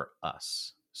stuff for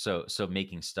us. So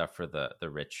making stuff for the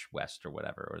rich West or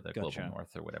whatever, or the global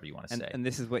North or whatever you want to say. And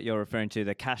this is what you're referring to,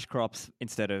 the cash crops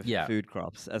instead of food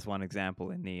crops, as one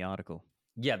example in the article.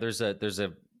 Yeah, there's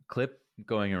a clip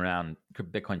going around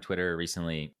Bitcoin Twitter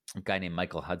recently, a guy named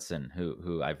Michael Hudson,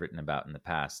 who I've written about in the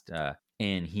past.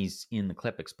 And he's in the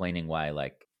clip explaining why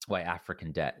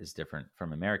African debt is different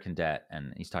from American debt.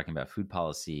 And he's talking about food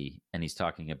policy, and he's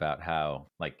talking about how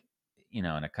like, in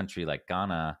a country like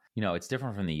Ghana, it's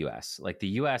different from the US. Like the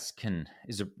US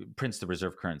prints the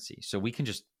reserve currency. So we can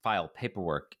just file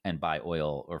paperwork and buy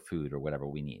oil or food or whatever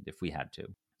we need if we had to.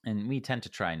 And we tend to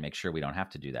try and make sure we don't have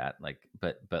to do that.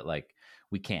 But like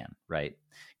we can, right?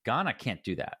 Ghana can't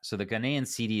do that. So the Ghanaian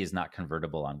cedi is not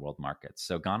convertible on world markets.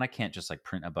 So Ghana can't just like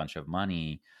print a bunch of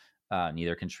money.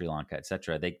 Neither can Sri Lanka, et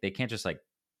cetera. They can't just like,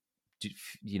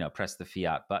 press the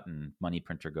fiat button, money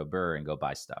printer go burr, and go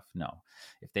buy stuff. No.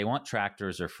 If they want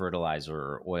tractors or fertilizer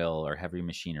or oil or heavy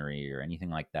machinery or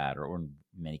anything like that, or in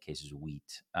many cases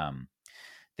wheat,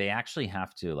 they actually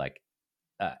have to like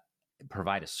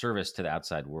provide a service to the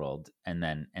outside world, and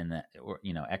then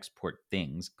export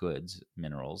things, goods,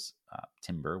 minerals,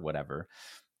 timber, whatever.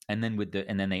 And then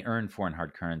then they earn foreign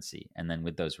hard currency, and then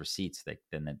with those receipts, they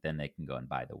can go and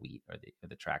buy the wheat or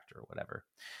the tractor or whatever.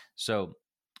 So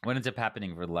what ends up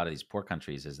happening for a lot of these poor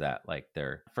countries is that like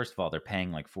they're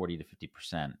paying like 40 to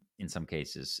 50% in some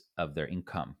cases of their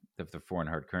income, of their foreign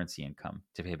hard currency income,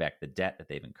 to pay back the debt that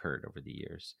they've incurred over the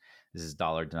years. This is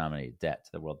dollar denominated debt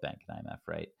to the World Bank and IMF,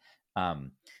 right?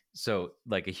 So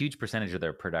like a huge percentage of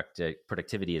their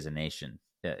productivity as a nation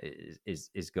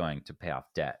is going to pay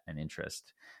off debt and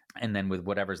interest. And then with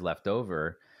whatever's left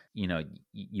over,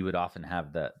 you would often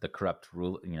have the corrupt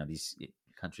rule, these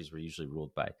countries were usually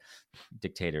ruled by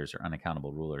dictators or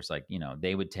unaccountable rulers. Like,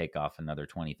 they would take off another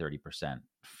 20, 30%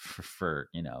 for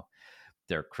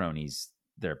their cronies,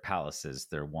 their palaces,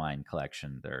 their wine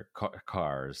collection, their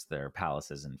cars, their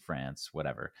palaces in France,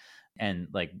 whatever. And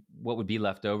like what would be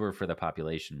left over for the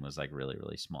population was like really,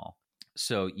 really small.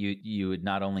 So you would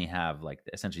not only have like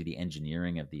essentially the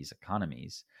engineering of these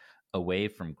economies away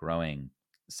from growing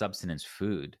subsistence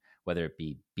food, whether it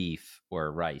be beef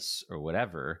or rice or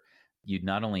whatever, you'd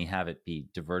not only have it be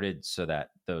diverted so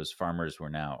that those farmers were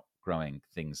now growing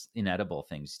things, inedible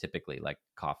things, typically like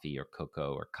coffee or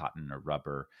cocoa or cotton or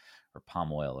rubber or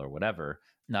palm oil or whatever.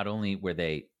 Not only were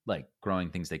they like growing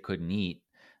things they couldn't eat,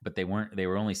 but they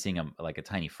were only seeing a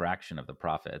tiny fraction of the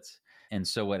profits. And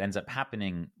so what ends up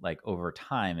happening like over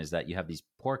time is that you have these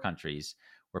poor countries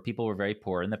where people were very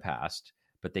poor in the past,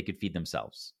 but they could feed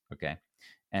themselves. Okay.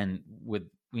 And with,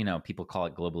 people call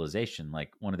it globalization.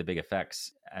 Like one of the big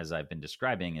effects, as I've been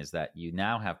describing, is that you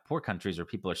now have poor countries where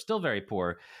people are still very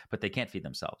poor, but they can't feed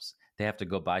themselves. They have to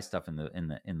go buy stuff in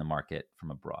the market from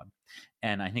abroad.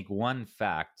 And I think one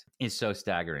fact is so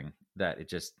staggering that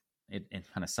it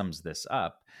kind of sums this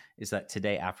up, is that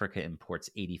today Africa imports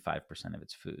 85% of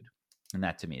its food. And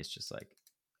that to me is just like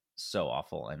so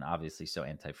awful, and obviously so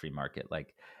anti-free market.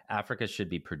 Like Africa should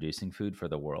be producing food for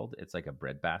the world. It's like a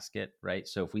breadbasket, right?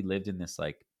 So if we lived in this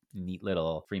like neat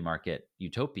little free market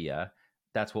utopia,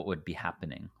 that's what would be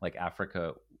happening. Like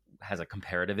Africa has a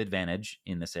comparative advantage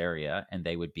in this area, and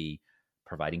they would be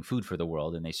providing food for the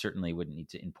world, and they certainly wouldn't need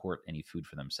to import any food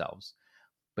for themselves.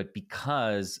 But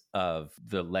because of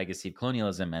the legacy of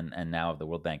colonialism and now of the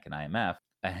World Bank and IMF,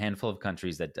 a handful of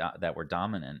countries that were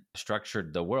dominant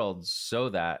structured the world so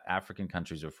that African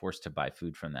countries were forced to buy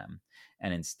food from them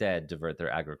and instead divert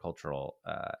their agricultural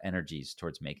energies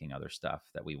towards making other stuff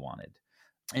that we wanted.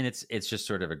 And it's just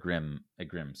sort of a grim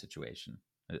situation,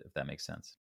 if that makes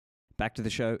sense. Back to the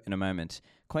show in a moment.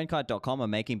 CoinKite.com are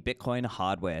making Bitcoin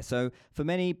hardware. So for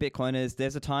many Bitcoiners,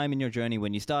 there's a time in your journey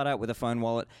when you start out with a phone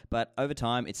wallet, but over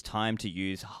time, it's time to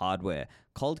use hardware.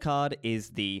 ColdCard is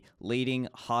the leading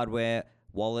hardware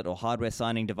wallet or hardware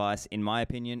signing device. In my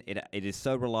opinion, it is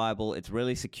so reliable. It's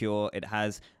really secure. It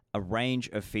has a range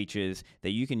of features that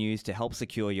you can use to help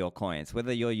secure your coins,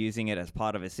 whether you're using it as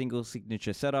part of a single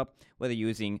signature setup, whether you're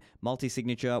using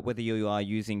multi-signature, whether you are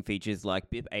using features like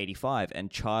BIP85 and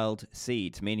child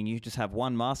seeds, meaning you just have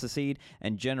one master seed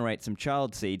and generate some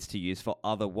child seeds to use for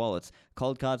other wallets.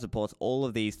 ColdCard supports all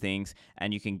of these things,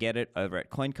 and you can get it over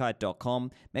at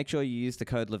coinkite.com. Make sure you use the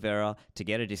code Livera to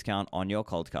get a discount on your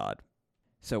ColdCard.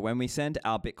 So when we send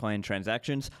our Bitcoin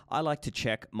transactions, I like to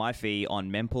check my fee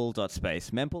on mempool.space.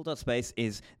 Mempool.space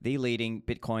is the leading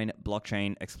Bitcoin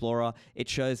blockchain explorer. It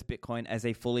shows Bitcoin as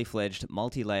a fully fledged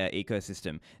multi-layer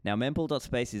ecosystem. Now,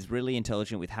 mempool.space is really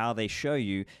intelligent with how they show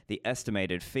you the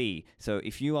estimated fee. So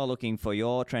if you are looking for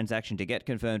your transaction to get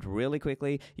confirmed really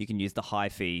quickly, you can use the high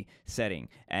fee setting.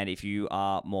 And if you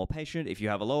are more patient, if you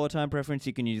have a lower time preference,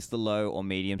 you can use the low or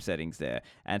medium settings there.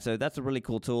 And so that's a really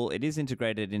cool tool. It is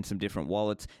integrated in some different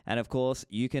wallets. And of course,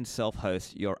 you can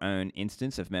self-host your own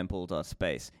instance of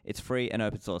mempool.space. It's free and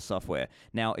open source software.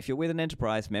 Now, if you're with an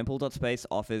enterprise, mempool.space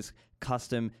offers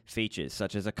custom features,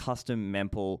 such as a custom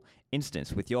mempool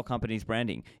instance with your company's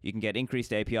branding. You can get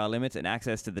increased API limits and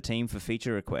access to the team for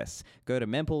feature requests. Go to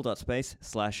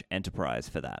mempool.space/enterprise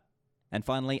for that. And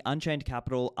finally, Unchained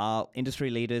Capital are industry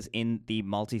leaders in the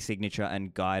multi-signature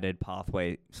and guided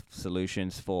pathway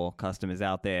solutions for customers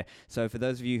out there. So for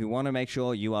those of you who want to make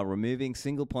sure you are removing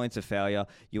single points of failure,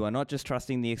 you are not just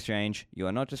trusting the exchange, you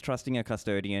are not just trusting a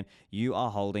custodian, you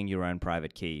are holding your own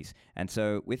private keys. And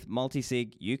so with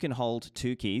multi-sig, you can hold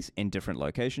 2 keys in different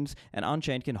locations, and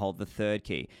Unchained can hold the 3rd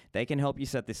key. They can help you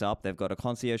set this up. They've got a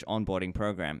concierge onboarding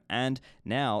program. And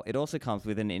now it also comes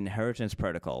with an inheritance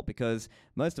protocol, because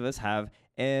most of us have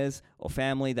heirs or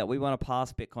family that we want to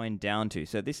pass Bitcoin down to.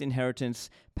 So this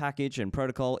inheritance package and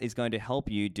protocol is going to help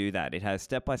you do that. It has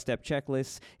step-by-step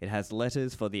checklists, it has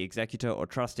letters for the executor or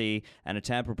trustee, and a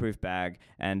tamper-proof bag,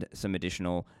 and some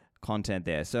additional content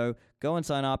there. So go and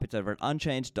sign up. It's over at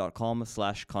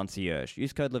unchained.com/concierge.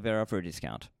 Use code Livera for a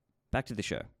discount. Back to the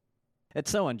show. It's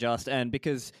so unjust, and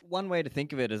because one way to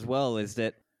think of it as well is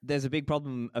that there's a big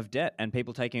problem of debt and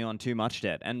people taking on too much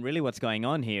debt. And really what's going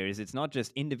on here is it's not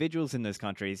just individuals in those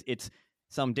countries, it's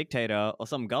some dictator or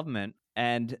some government,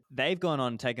 and they've gone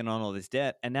on and taken on all this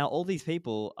debt, and now all these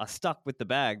people are stuck with the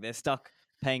bag. They're stuck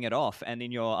paying it off. And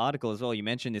in your article as well, you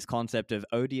mentioned this concept of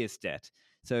odious debt.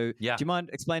 So do you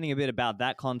mind explaining a bit about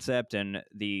that concept and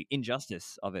the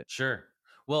injustice of it? Sure.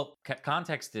 Well,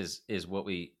 context is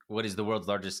what is the world's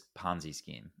largest Ponzi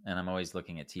scheme. And I'm always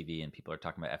looking at TV and people are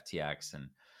talking about FTX and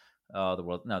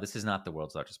this is not the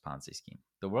world's largest Ponzi scheme.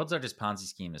 The world's largest Ponzi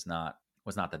scheme was not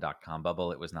the dot-com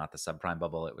bubble. It was not the subprime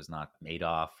bubble. It was not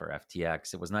Madoff or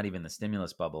FTX. It was not even the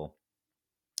stimulus bubble.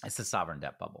 It's the sovereign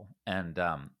debt bubble. And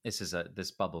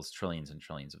this bubble's trillions and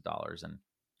trillions of dollars. And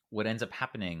what ends up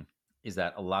happening is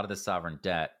that a lot of the sovereign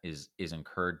debt is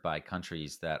incurred by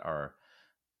countries that are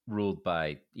ruled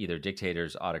by either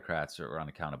dictators, autocrats, or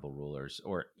unaccountable rulers,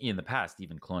 or in the past,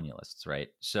 even colonialists, right?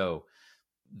 So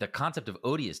the concept of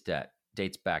odious debt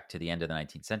dates back to the end of the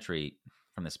 19th century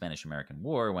from the Spanish-American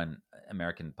War, when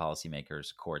American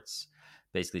policymakers, courts,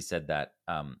 basically said that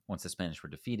once the Spanish were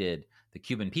defeated, the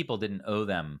Cuban people didn't owe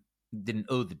the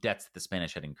debts that the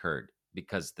Spanish had incurred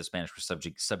because the Spanish were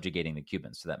subjugating the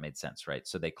Cubans. So that made sense, right?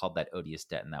 So they called that odious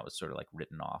debt, and that was sort of like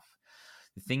written off.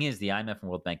 The thing is, the IMF and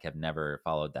World Bank have never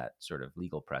followed that sort of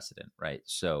legal precedent, right?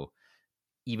 So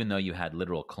even though you had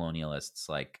literal colonialists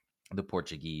like the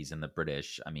Portuguese and the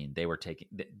British, I mean, they were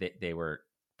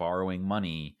borrowing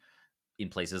money in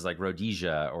places like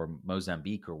Rhodesia or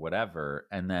Mozambique or whatever.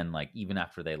 And then like, even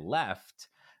after they left,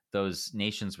 those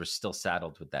nations were still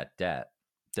saddled with that debt,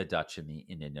 the Dutch in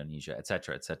Indonesia, et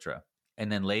cetera, et cetera. And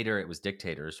then later it was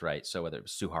dictators, right? So whether it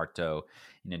was Suharto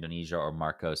in Indonesia or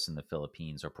Marcos in the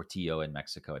Philippines or Portillo in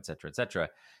Mexico, et cetera,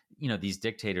 these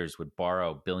dictators would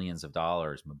borrow billions of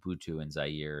dollars, Mobutu in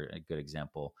Zaire, a good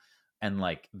example. And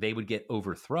like they would get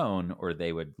overthrown or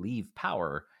they would leave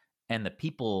power. and the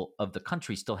people of the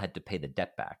country still had to pay the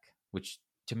debt back, which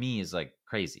to me is like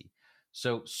crazy.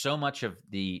 So much of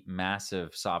the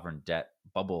massive sovereign debt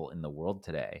bubble in the world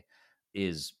today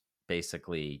is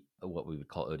basically what we would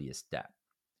call odious debt.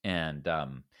 And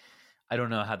I don't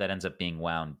know how that ends up being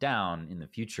wound down in the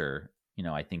future.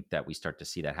 I think that we start to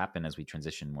see that happen as we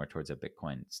transition more towards a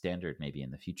Bitcoin standard, maybe in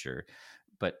the future.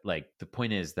 But like the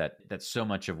point is that so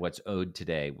much of what's owed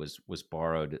today was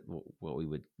borrowed, what we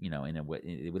would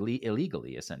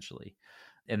illegally, essentially,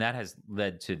 and that has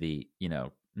led to the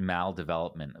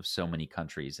maldevelopment of so many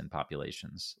countries and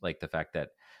populations. Like the fact that,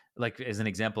 like as an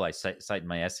example, I cite in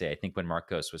my essay, I think when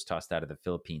Marcos was tossed out of the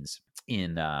Philippines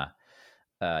in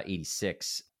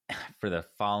 86. For the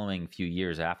following few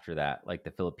years after that, like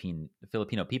the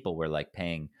Filipino people were like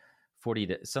paying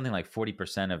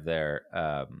 40% of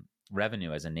their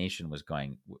revenue as a nation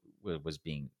was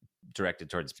being directed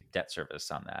towards debt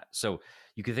service on that. So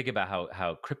you can think about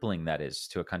how crippling that is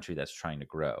to a country that's trying to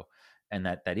grow, and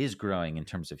that is growing in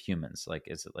terms of humans. Like,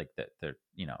 is it like that they're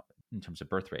in terms of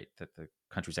birth rate, that the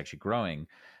country's actually growing,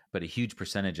 but a huge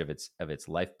percentage of its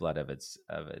lifeblood, of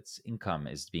its income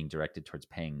is being directed towards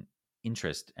paying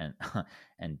interest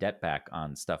and debt back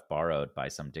on stuff borrowed by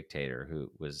some dictator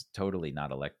who was totally not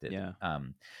elected. Yeah.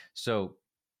 So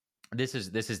this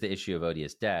is the issue of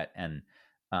odious debt, and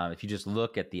if you just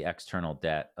look at the external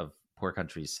debt of poor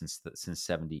countries since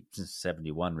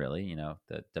 71, really,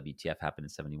 the WTF happened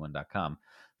in 71.com,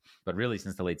 but really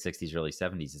since the late 60s, early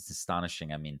 70s, it's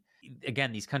astonishing. I mean,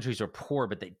 again, these countries are poor,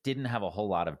 but they didn't have a whole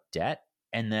lot of debt.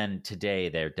 And then today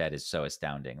their debt is so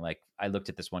astounding. Like I looked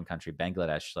at this one country,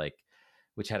 Bangladesh,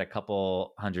 which had a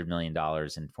couple $100 million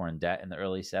in foreign debt in the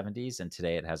early 70s, and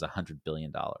today it has $100 billion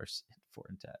in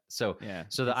foreign debt. So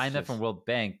the IMF and World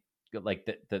Bank, like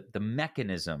the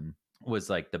mechanism was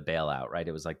like the bailout, right?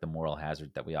 It was like the moral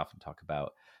hazard that we often talk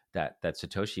about, that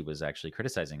Satoshi was actually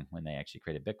criticizing when they actually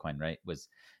created Bitcoin, right?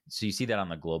 So you see that on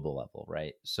the global level,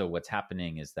 right? So what's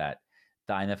happening is that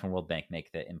the IMF and World Bank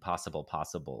make the impossible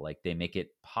possible. Like they make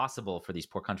it possible for these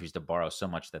poor countries to borrow so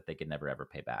much that they could never ever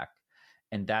pay back.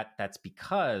 And that's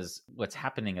because what's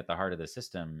happening at the heart of the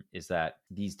system is that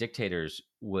these dictators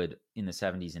would, in the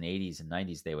 70s and 80s and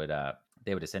 90s,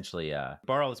 they would essentially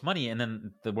borrow this money, and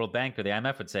then the World Bank or the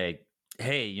IMF would say,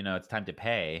 "Hey, it's time to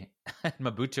pay." And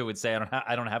Mobutu would say,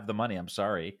 "I don't have the money. I'm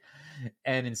sorry."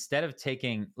 And instead of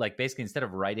instead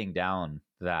of writing down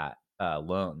that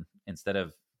loan, instead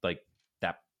of like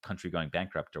that country going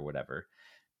bankrupt or whatever,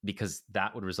 because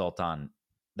that would result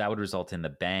in the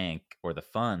bank or the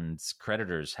fund's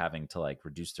creditors having to like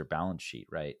reduce their balance sheet,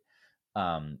 right?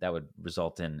 That would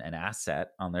result in an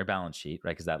asset on their balance sheet,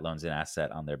 right? Because that loan's an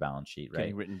asset on their balance sheet, right?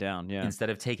 Getting written down, yeah. Instead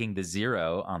of taking the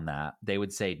zero on that, they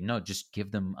would say, no, just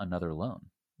give them another loan,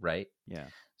 right? Yeah.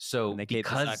 So and they keep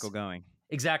the cycle going.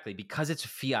 Exactly, because it's a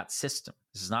fiat system.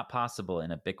 This is not possible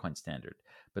in a Bitcoin standard,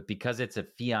 but because it's a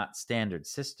fiat standard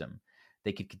system,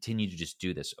 they could continue to just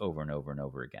do this over and over and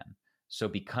over again. So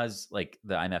because like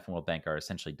the IMF and World Bank are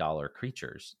essentially dollar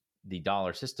creatures, the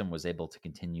dollar system was able to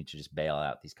continue to just bail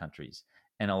out these countries.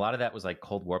 And a lot of that was like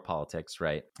Cold War politics,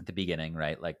 right? At the beginning,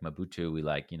 right? Like Mobutu,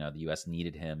 the US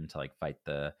needed him to like fight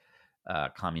the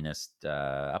communist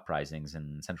uprisings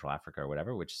in Central Africa or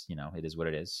whatever, which, it is what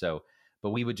it is. So, but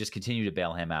we would just continue to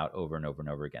bail him out over and over and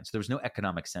over again. So there was no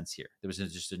economic sense here. There was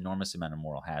just an enormous amount of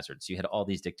moral hazard. So you had all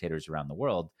these dictators around the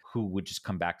world who would just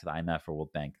come back to the IMF or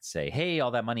World Bank and say, hey, all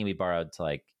that money we borrowed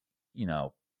to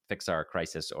fix our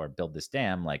crisis or build this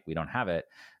dam, like we don't have it.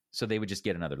 So they would just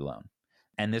get another loan.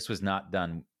 And this was not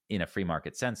done in a free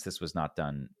market sense. This was not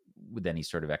done with any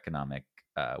sort of economic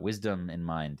wisdom in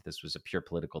mind. This was a pure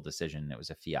political decision. It was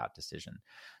a fiat decision.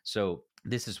 So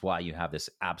this is why you have this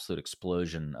absolute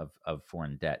explosion of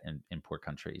foreign debt in poor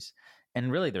countries.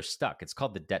 And really, they're stuck. It's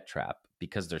called the debt trap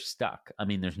because they're stuck. I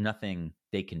mean, there's nothing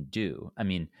they can do. I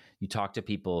mean, you talk to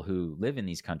people who live in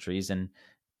these countries, and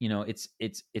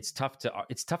it's tough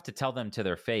to tell them to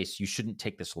their face, you shouldn't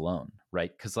take this loan,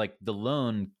 right? Because like the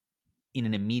loan, in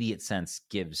an immediate sense,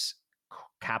 gives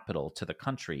capital to the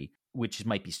country, which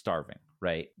might be starving,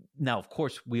 right? Now, of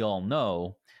course, we all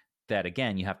know that,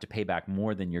 again, you have to pay back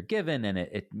more than you're given, and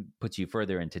it puts you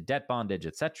further into debt bondage,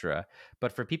 et cetera.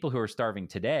 But for people who are starving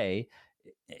today,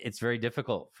 it's very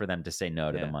difficult for them to say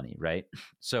no to the money, right?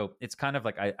 So it's kind of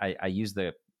like I use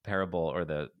the parable or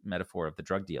the metaphor of the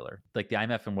drug dealer. Like the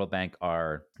IMF and World Bank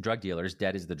are drug dealers,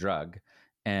 debt is the drug.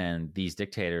 And these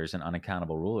dictators and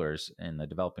unaccountable rulers in the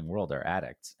developing world are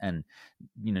addicts. And,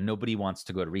 nobody wants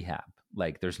to go to rehab.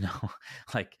 Like there's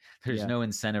no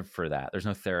incentive for that. There's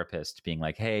no therapist being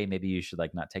like, hey, maybe you should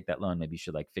like not take that loan. Maybe you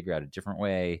should like figure out a different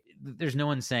way. There's no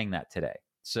one saying that today.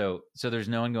 So there's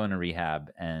no one going to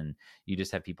rehab, and you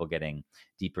just have people getting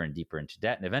deeper and deeper into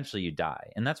debt, and eventually you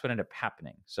die. And that's what ended up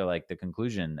happening. So like the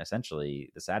conclusion,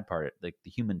 essentially, the sad part, like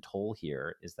the human toll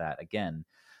here is that, again,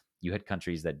 you had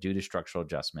countries that, due to structural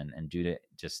adjustment and due to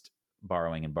just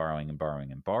borrowing and borrowing and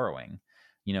borrowing and borrowing,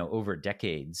 over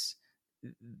decades,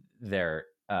 their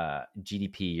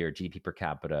GDP or GDP per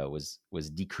capita was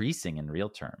decreasing in real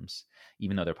terms,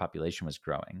 even though their population was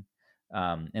growing.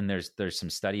 And there's some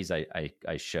studies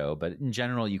I show, but in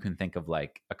general, you can think of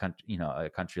like a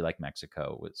country like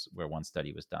Mexico was where one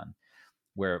study was done,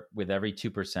 where with every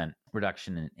 2%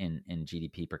 reduction in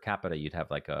GDP per capita, you'd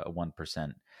have like a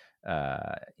 1%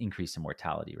 increase in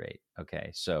mortality rate. Okay,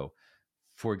 so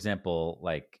for example,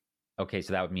 so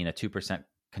that would mean a 2%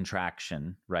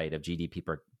 contraction, right, of GDP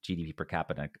per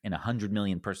capita in 100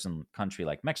 million person country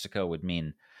like Mexico would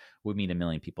mean 1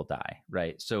 million people die,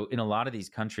 right? So in a lot of these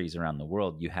countries around the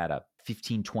world, you had a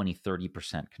 15, 20,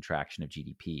 30% contraction of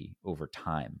GDP over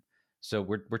time. So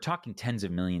we're talking tens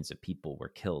of millions of people were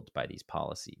killed by these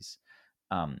policies,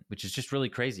 which is just really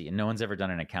crazy. And no one's ever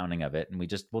done an accounting of it. And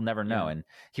will never know. Yeah. And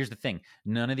here's the thing.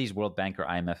 None of these World Bank or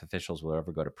IMF officials will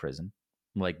ever go to prison.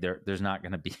 Like there's not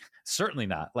going to be, certainly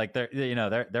not. Like they're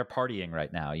partying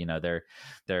right now.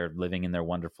 They're living in their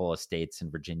wonderful estates in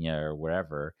Virginia or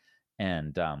wherever.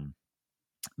 And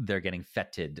they're getting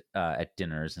feted at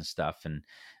dinners and stuff. And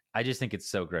I just think it's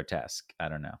so grotesque. I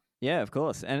don't know. Yeah, of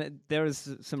course. And there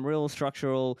is some real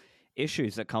structural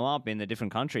issues that come up in the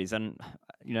different countries. And,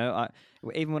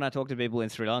 even when I talk to people in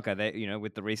Sri Lanka, they,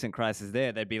 with the recent crisis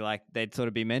there, they'd sort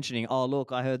of be mentioning, oh,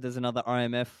 look, I heard there's another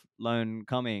IMF loan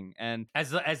coming. And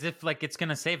as if like it's going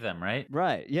to save them, right?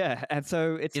 Right. Yeah. And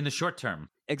so it's in the short term.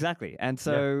 Exactly. And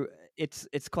so it's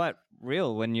quite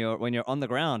real when you're on the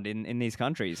ground in these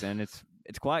countries, and it's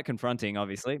quite confronting,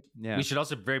 obviously. Yeah. We should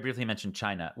also very briefly mention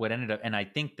China. What ended up, and I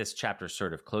think this chapter is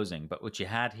sort of closing, but what you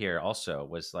had here also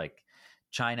was like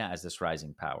China as this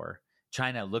rising power.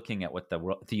 China looking at what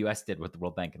the U.S. did with the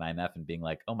World Bank and IMF and being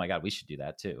like, oh my God, we should do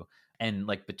that too. And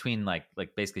like between like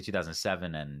basically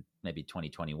 2007 and maybe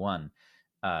 2021,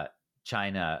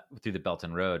 China through the Belt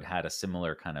and Road had a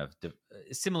similar kind of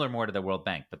similar more to the World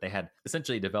Bank, but they had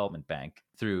essentially a development bank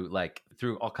through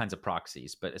all kinds of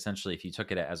proxies. But essentially, if you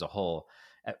took it as a whole,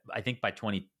 I think by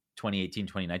 2018,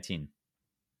 2019,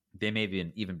 they may have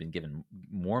even been given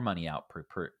more money out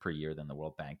per year than the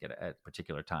World Bank at a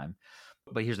particular time.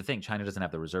 But here's the thing: China doesn't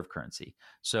have the reserve currency,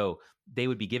 so they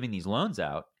would be giving these loans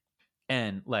out,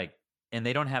 and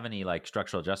they don't have any like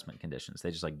structural adjustment conditions.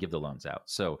 They just like give the loans out.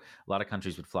 So a lot of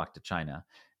countries would flock to China.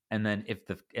 And then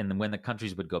when the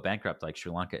countries would go bankrupt, like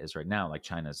Sri Lanka is right now, like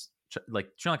Sri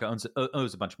Lanka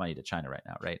owes a bunch of money to China right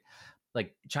now, right?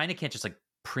 Like China can't just like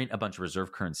print a bunch of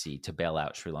reserve currency to bail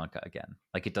out Sri Lanka again.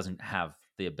 Like it doesn't have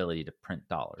the ability to print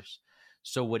dollars.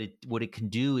 So what it can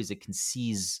do is it can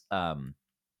seize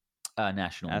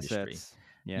national assets. Industry.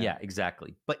 Yeah,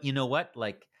 exactly. But you know what?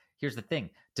 Like, here's the thing.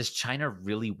 Does China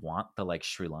really want the like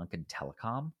Sri Lankan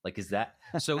telecom? Like, is that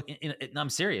so? I'm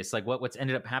serious. Like what's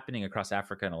ended up happening across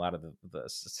Africa and a lot of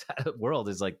the world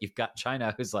is like, you've got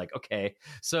China who's like, okay,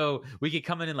 so we could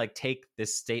come in and like take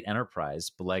this state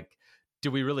enterprise, but like,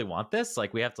 do we really want this?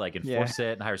 Like we have to like enforce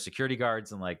it and hire security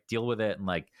guards and like deal with it. And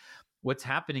like what's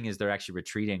happening is they're actually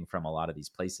retreating from a lot of these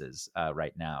places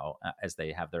right now as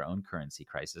they have their own currency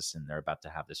crisis, and they're about to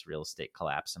have this real estate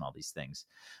collapse and all these things.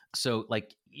 So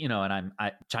like, and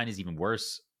China's even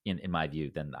worse in my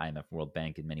view than the IMF and World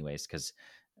Bank in many ways, because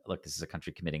look, this is a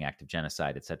country committing active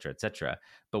genocide, et cetera, et cetera.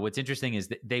 But what's interesting is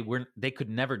that they could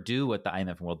never do what the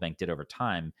IMF and World Bank did over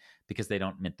time because they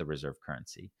don't mint the reserve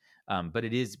currency. But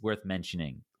it is worth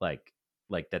mentioning like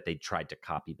that they tried to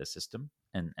copy the system.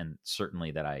 And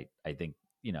certainly that I think,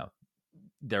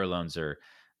 their loans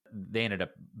they ended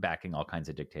up backing all kinds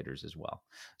of dictators as well.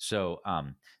 So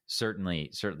certainly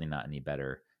not any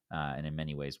better, and in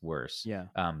many ways worse. Yeah.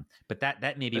 But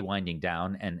that may be winding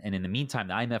down. And in the meantime,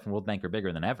 the IMF and World Bank are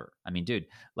bigger than ever. I mean, dude,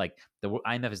 like the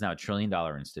IMF is now $1 trillion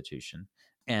institution,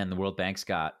 and the World Bank's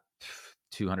got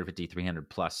 250, 300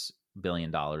 plus $1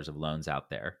 billion of loans out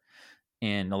there.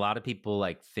 And a lot of people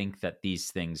like think that these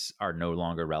things are no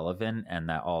longer relevant, and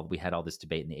that we had all this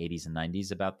debate in the 80s and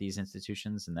 90s about these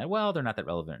institutions, and that, well, they're not that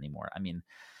relevant anymore. I mean,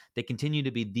 they continue to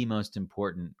be the most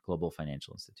important global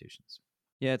financial institutions.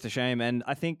 Yeah, it's a shame. And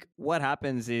I think what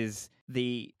happens is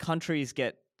the countries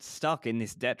get stuck in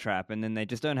this debt trap, and then they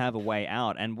just don't have a way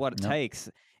out. And what it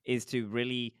takes is to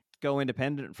really go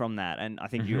independent from that. And I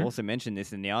think you also mentioned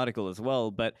this in the article as well,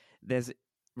 but there's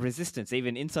resistance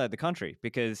even inside the country,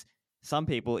 because some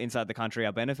people inside the country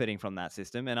are benefiting from that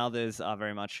system and others are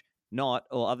very much not,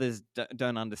 or others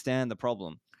don't understand the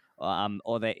problem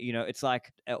or they, it's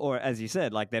like, or as you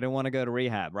said, like they don't want to go to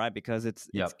rehab, right? Because it's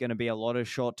Yep. going to be a lot of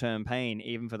short-term pain,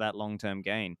 even for that long-term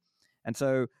gain. And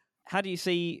so, how do you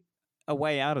see a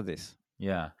way out of this?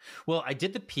 Yeah. Well, I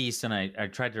did the piece and I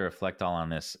tried to reflect all on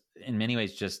this in many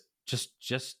ways, just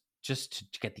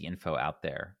to get the info out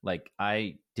there. Like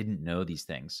I didn't know these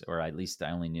things, or at least I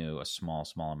only knew a small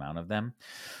amount of them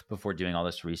before doing all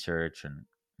this research and,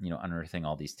 unearthing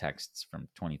all these texts from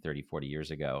 20, 30, 40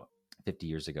 years ago, 50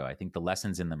 years ago. I think the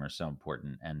lessons in them are so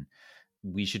important. And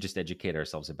we should just educate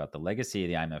ourselves about the legacy of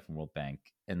the IMF and World Bank.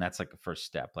 And that's like a first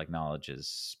step. Like knowledge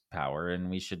is power, and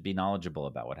we should be knowledgeable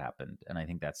about what happened. And I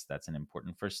think that's an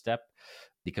important first step,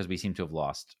 because we seem to have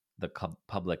lost the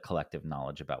public collective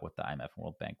knowledge about what the IMF and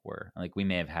World Bank were. Like we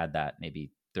may have had that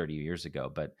maybe 30 years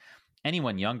ago, but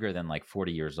anyone younger than like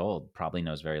 40 years old probably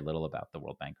knows very little about the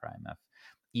World Bank or IMF.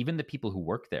 Even the people who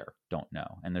work there don't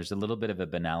know. And there's a little bit of a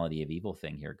banality of evil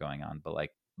thing here going on, but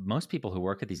like most people who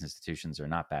work at these institutions are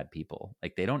not bad people.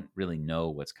 Like they don't really know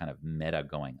what's kind of meta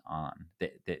going on.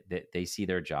 They see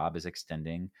their job as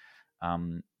extending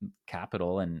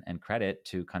capital and credit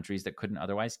to countries that couldn't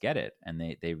otherwise get it.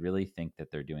 And they really think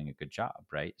that they're doing a good job,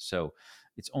 right? So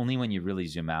it's only when you really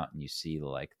zoom out and you see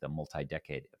like the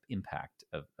multi-decade impact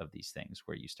of these things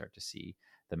where you start to see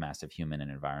the massive human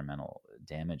and environmental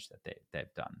damage that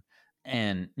they've done.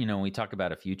 And, when we talk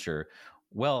about a future,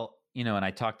 well, and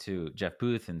I talked to Jeff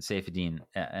Booth and Saifedean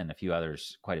and a few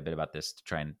others quite a bit about this to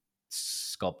try and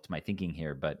sculpt my thinking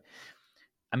here. But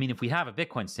I mean, if we have a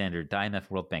Bitcoin standard, the IMF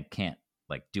World Bank can't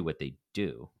like do what they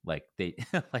do. Like they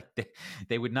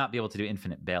they would not be able to do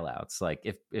infinite bailouts. Like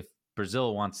if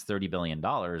Brazil wants $30 billion,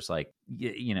 like,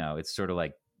 it's sort of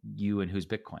like you and whose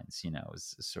Bitcoins,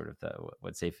 is sort of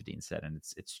what Saifedean said. And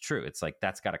it's true. It's like,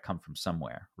 that's got to come from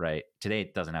somewhere, right? Today,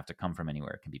 it doesn't have to come from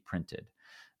anywhere. It can be printed.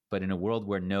 But in a world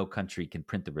where no country can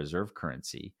print the reserve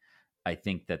currency, I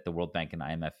think that the World Bank and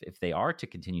IMF, if they are to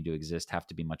continue to exist, have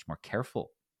to be much more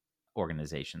careful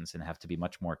organizations and have to be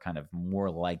much more kind of more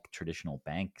like traditional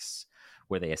banks,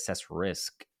 where they assess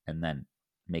risk and then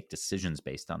make decisions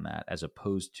based on that, as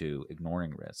opposed to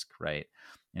ignoring risk, right?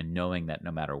 And knowing that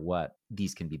no matter what,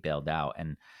 these can be bailed out,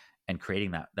 and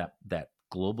creating that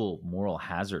global moral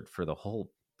hazard for the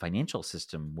whole financial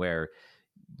system, where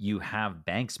you have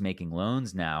banks making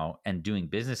loans now and doing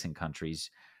business in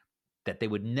countries that they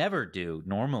would never do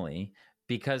normally,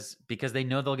 because they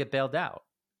know they'll get bailed out,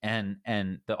 and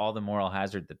all the moral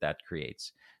hazard that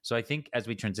creates. So I think as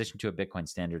we transition to a Bitcoin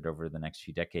standard over the next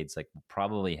few decades, like we'll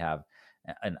probably have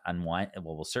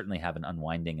we'll certainly have an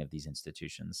unwinding of these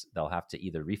institutions. They'll have to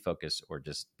either refocus or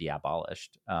just be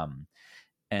abolished.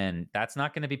 And that's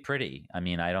not going to be pretty. I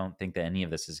mean, I don't think that any of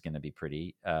this is going to be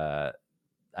pretty. I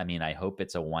mean, I hope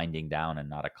it's a winding down and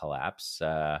not a collapse.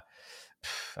 I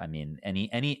mean,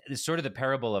 any sort of the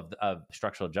parable of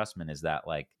structural adjustment is that,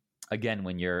 like, again,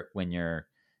 when you're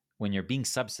being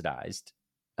subsidized,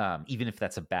 even if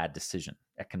that's a bad decision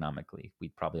economically,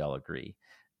 we'd probably all agree.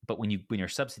 But when your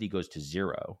subsidy goes to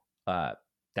zero,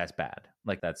 that's bad.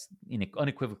 Like that's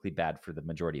unequivocally bad for the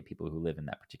majority of people who live in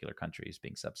that particular country is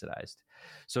being subsidized.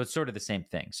 So it's sort of the same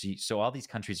thing. So all these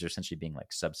countries are essentially being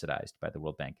like subsidized by the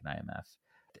World Bank and IMF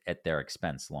at their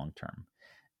expense long term.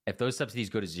 If those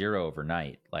subsidies go to zero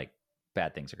overnight, like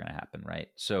bad things are going to happen, right?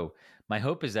 So my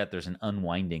hope is that there's an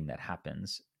unwinding that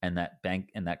happens, and that bank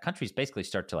and that countries basically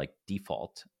start to like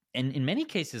default. And in many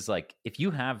cases, like if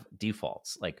you have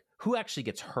defaults, like who actually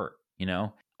gets hurt?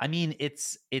 I mean,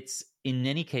 it's in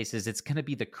many cases, it's going to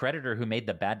be the creditor who made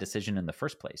the bad decision in the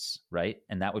first place, right?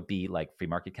 And that would be like free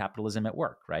market capitalism at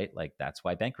work, right? Like that's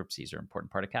why bankruptcies are an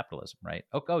important part of capitalism, right?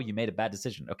 Oh, you made a bad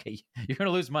decision. Okay, you're going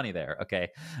to lose money there. Okay.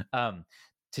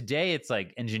 Today, it's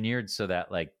like engineered so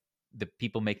that like the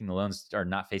people making the loans are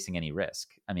not facing any risk.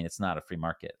 I mean, it's not a free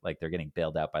market. Like they're getting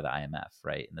bailed out by the IMF,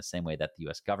 right? In the same way that the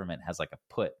US government has like a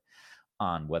put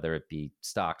on whether it be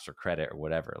stocks or credit or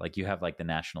whatever. Like you have like the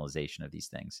nationalization of these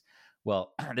things.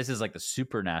 Well, this is like the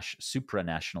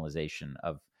supranationalization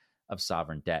of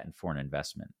sovereign debt and foreign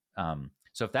investment.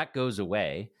 So if that goes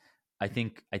away, I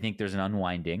think there's an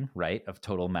unwinding, right, of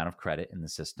total amount of credit in the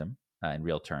system in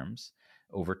real terms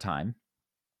over time.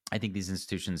 I think these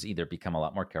institutions either become a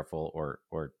lot more careful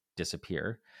or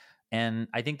disappear. And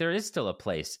I think there is still a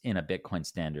place in a Bitcoin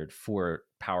standard for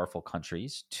powerful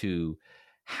countries to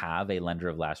have a lender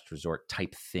of last resort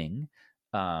type thing,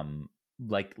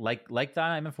 like the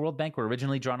IMF World Bank were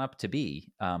originally drawn up to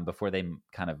be before they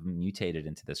kind of mutated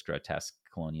into this grotesque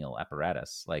colonial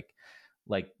apparatus. Like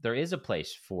there is a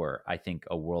place for, I think,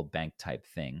 a World Bank type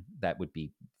thing that would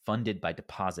be funded by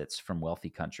deposits from wealthy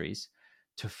countries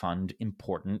to fund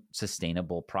important,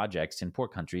 sustainable projects in poor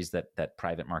countries that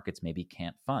private markets maybe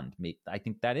can't fund. I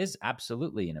think that is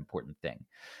absolutely an important thing.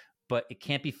 But it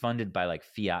can't be funded by like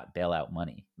fiat bailout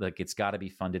money. Like it's got to be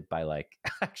funded by like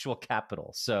actual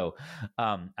capital. So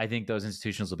I think those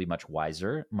institutions will be much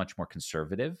wiser, much more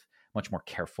conservative, much more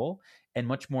careful, and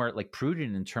much more like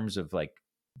prudent in terms of like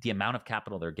the amount of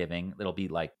capital they're giving. It'll be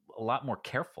like a lot more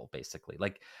careful, basically.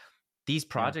 Like these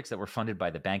projects that were funded by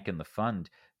the bank and the fund,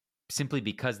 simply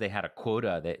because they had a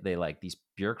quota, they like these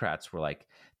bureaucrats were like,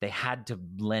 they had to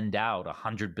lend out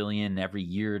 100 billion every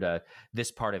year to this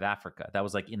part of Africa. That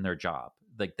was like in their job.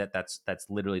 Like that's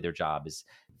literally their job, is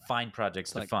find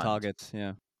projects to like fund. targets,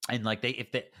 yeah. And like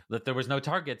if there was no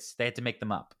targets, they had to make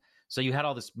them up. So you had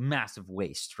all this massive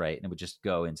waste, right? And it would just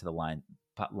go into the line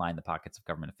the pockets of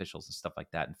government officials and stuff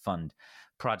like that, and fund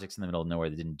projects in the middle of nowhere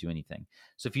that didn't do anything.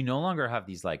 So if you no longer have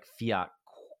these like fiat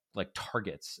like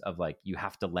targets of like you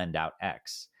have to lend out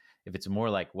X, if it's more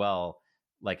like, well,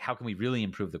 like how can we really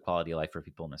improve the quality of life for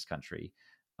people in this country,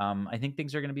 I think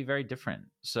things are going to be very different.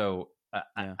 So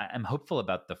I'm hopeful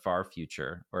about the far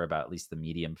future, or about at least the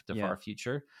medium to far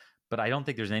future. But I don't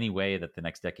think there's any way that the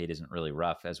next decade isn't really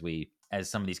rough as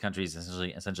some of these countries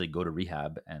essentially go to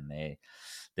rehab and they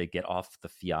get off the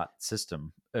fiat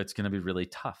system. It's going to be really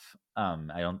tough.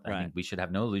 I think we should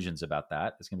have no illusions about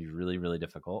that. It's going to be really, really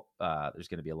difficult. There's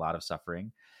going to be a lot of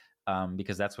suffering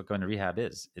because that's what going to rehab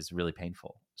is really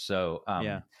painful. So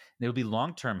it'll be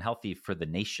long-term healthy for the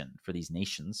nation, for these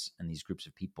nations and these groups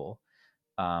of people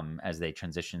as they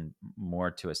transition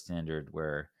more to a standard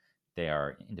where they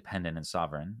are independent and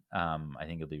sovereign. I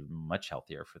think it'll be much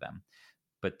healthier for them.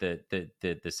 But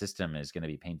the system is going to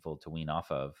be painful to wean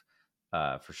off of,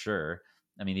 for sure.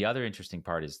 I mean, the other interesting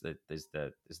part is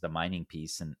the mining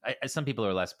piece, and some people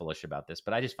are less bullish about this,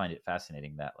 but I just find it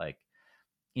fascinating that like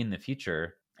in the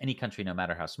future, any country, no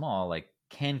matter how small, like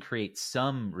can create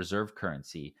some reserve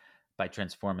currency by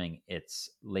transforming its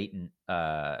latent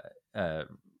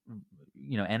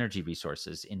energy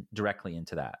resources directly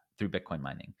into that through Bitcoin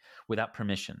mining without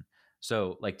permission.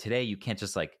 So like today, you can't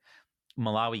just like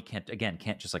Malawi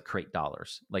can't just like create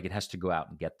dollars. Like it has to go out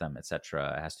and get them,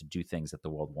 etc. It has to do things that the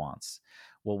world wants.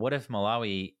 Well, what if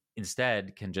Malawi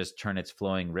instead can just turn its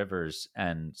flowing rivers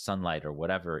and sunlight or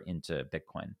whatever into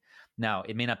Bitcoin? Now,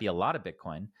 it may not be a lot of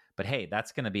Bitcoin, but hey,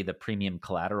 that's going to be the premium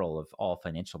collateral of all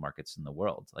financial markets in the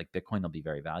world. Like Bitcoin will be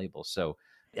very valuable. So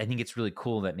I think it's really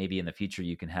cool that maybe in the future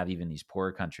you can have even these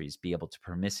poorer countries be able to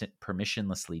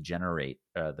permissionlessly generate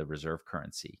the reserve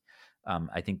currency.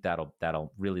 I think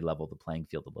that'll really level the playing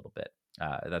field a little bit.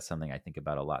 That's something I think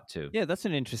about a lot too. Yeah, that's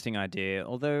an interesting idea.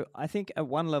 Although I think at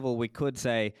one level we could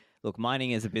say, look,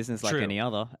 mining is a business like any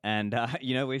other. And,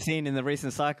 we've seen in the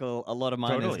recent cycle, a lot of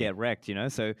miners get wrecked,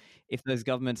 So if those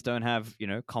governments don't have,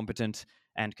 competent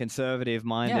and conservative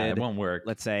minded, it won't work.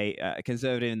 Let's say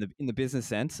conservative in the business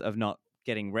sense of not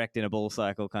getting wrecked in a bull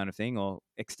cycle kind of thing, or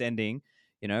extending,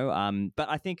 but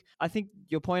I think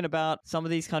your point about some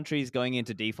of these countries going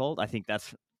into default, I think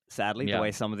that's sadly the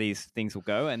way some of these things will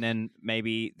go. And then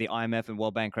maybe the IMF and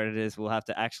World Bank creditors will have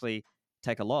to actually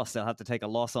take a loss. They'll have to take a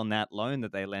loss on that loan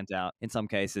that they lent out in some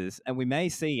cases. And we may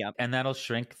see... and that'll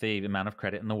shrink the amount of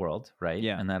credit in the world, right?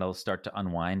 Yeah. And that'll start to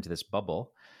unwind this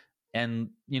bubble. And,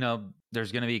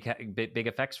 there's going to be big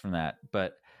effects from that.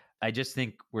 But I just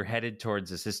think we're headed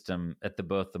towards a system at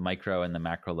both the micro and the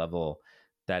macro level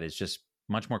that is just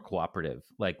much more cooperative.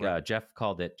 Like Jeff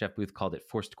Booth called it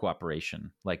forced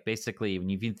cooperation. Like basically, when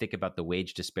you even think about the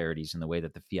wage disparities and the way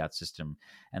that the fiat system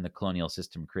and the colonial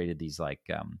system created these like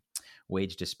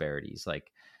wage disparities,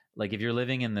 like if you're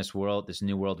living in this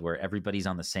new world where everybody's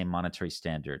on the same monetary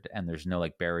standard and there's no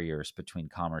like barriers between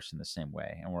commerce in the same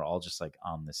way, and we're all just like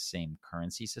on the same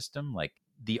currency system, like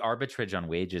the arbitrage on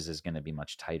wages is going to be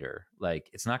much tighter. Like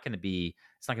it's not going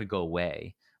to go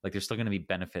away. Like there's still going to be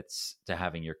benefits to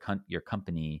having your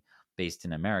company based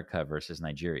in America versus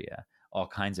Nigeria. All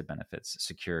kinds of benefits,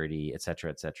 security, et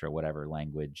cetera, whatever,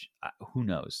 language, who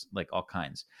knows, like all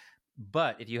kinds.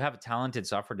 But if you have talented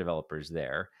software developers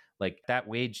there, like that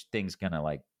wage thing's going to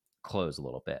like close a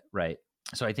little bit, right?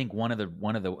 So I think one of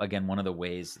the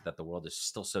ways that the world is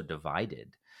still so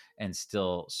divided and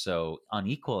still so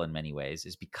unequal in many ways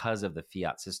is because of the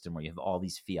fiat system, where you have all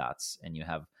these fiats and you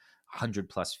have 100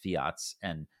 plus fiats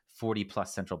and 40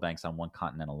 plus central banks on one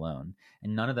continent alone,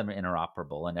 and none of them are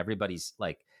interoperable, and everybody's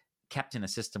like kept in a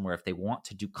system where if they want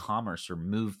to do commerce or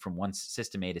move from one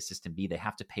system A to system B, they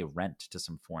have to pay rent to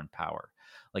some foreign power.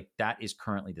 Like that is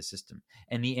currently the system.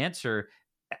 And the answer,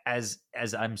 as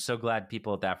I'm so glad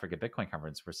people at the Africa Bitcoin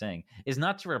Conference were saying, is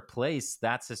not to replace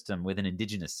that system with an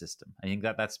indigenous system. I think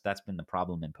that's been the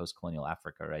problem in post-colonial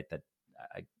Africa, right? That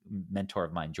a mentor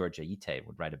of mine, George Aite,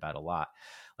 would write about a lot.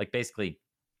 Like basically,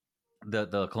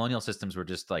 the colonial systems were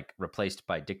just like replaced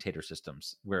by dictator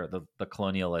systems, where the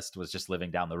colonialist was just living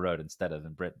down the road instead of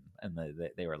in Britain, and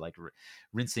they were like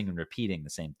rinsing and repeating the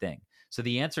same thing. So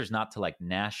the answer is not to like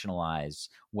nationalize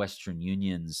Western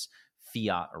Union's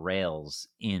fiat rails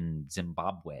in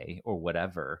Zimbabwe or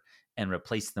whatever and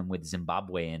replace them with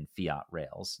Zimbabwean fiat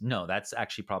rails. No, that's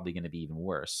actually probably going to be even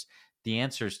worse. The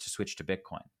answer is to switch to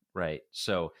Bitcoin, right?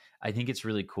 So I think it's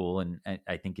really cool, and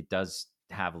I think it does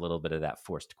have a little bit of that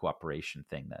forced cooperation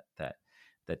thing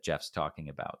that Jeff's talking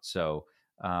about. So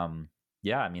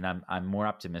yeah, I mean, I'm more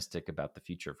optimistic about the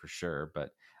future for sure,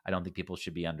 but I don't think people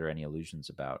should be under any illusions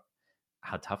about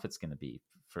how tough it's going to be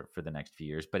for the next few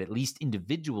years. But at least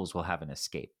individuals will have an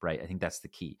escape, right? I think that's the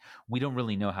key. We don't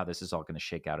really know how this is all going to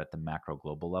shake out at the macro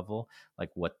global level,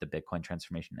 like what the Bitcoin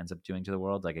transformation ends up doing to the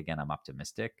world. Like, again, I'm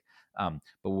optimistic. But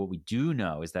what we do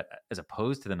know is that as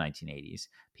opposed to the 1980s,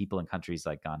 people in countries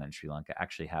like Ghana and Sri Lanka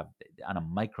actually have, on a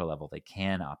micro level, they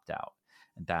can opt out.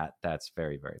 And that's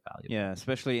very, very valuable. Yeah,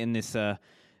 especially in this,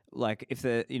 like if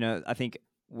the, I think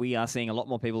we are seeing a lot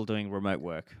more people doing remote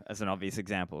work as an obvious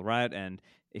example, right? And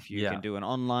if you can do an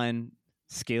online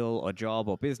skill or job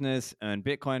or business, earn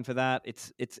Bitcoin for that,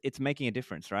 it's making a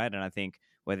difference, right? And I think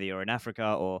whether you're in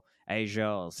Africa or Asia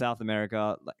or South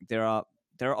America, like there are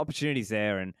opportunities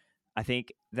there, and I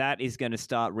think that is going to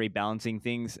start rebalancing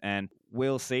things, and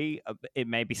we'll see. It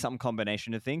may be some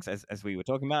combination of things, as we were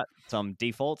talking about, some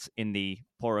defaults in the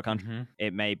poorer country. Mm-hmm.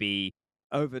 It may be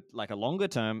over like a longer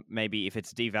term, maybe if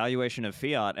it's devaluation of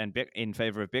fiat and in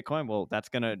favor of Bitcoin, well, that's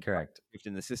going to shift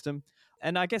in the system.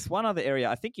 And I guess one other area,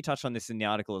 I think you touched on this in the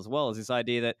article as well, is this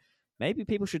idea that maybe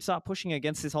people should start pushing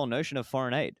against this whole notion of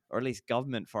foreign aid, or at least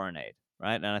government foreign aid,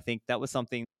 right? And I think that was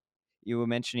something you were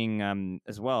mentioning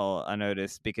as well, I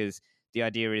noticed, because the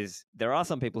idea is there are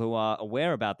some people who are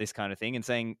aware about this kind of thing and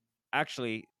saying,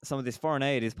 actually, some of this foreign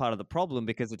aid is part of the problem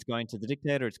because it's going to the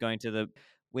dictator, it's going to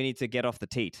we need to get off the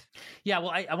teat. Yeah,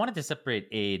 well, I wanted to separate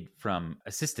aid from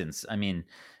assistance. I mean,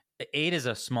 aid is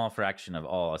a small fraction of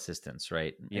all assistance,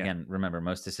 right? Yeah. Again, remember,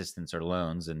 most assistance are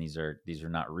loans, and these are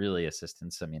not really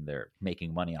assistance. I mean, they're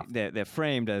making money off. They're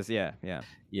framed as yeah.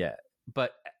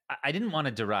 But I didn't want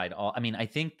to deride all. I mean, I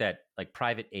think that like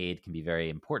private aid can be very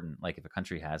important. Like if a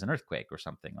country has an earthquake or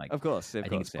something, like of course, I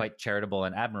think it's quite charitable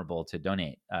and admirable to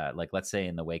donate. Like let's say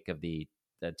in the wake of the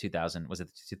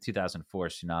 2004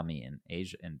 tsunami in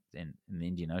Asia in the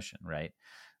Indian Ocean, right?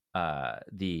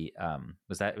 It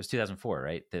was 2004,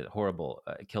 right? The horrible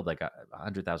killed like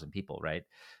 100,000 people, right?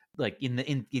 Like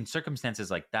in circumstances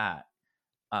like that,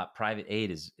 private aid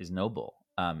is noble,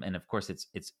 and of course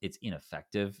it's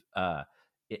ineffective.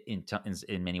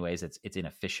 In many ways, it's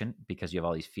inefficient because you have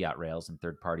all these fiat rails and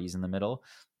third parties in the middle,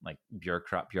 like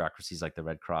bureaucracies like the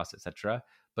Red Cross, etc.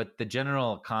 But the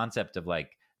general concept of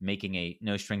like making a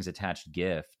no strings attached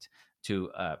gift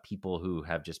to people who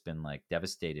have just been like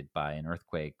devastated by an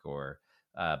earthquake or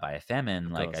by a famine,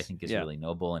 like I think is really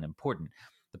noble and important.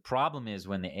 The problem is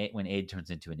when aid turns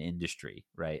into an industry,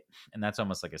 right? And that's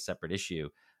almost like a separate issue.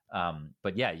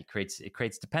 But yeah, it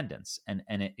creates dependence, and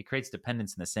it creates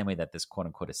dependence in the same way that this quote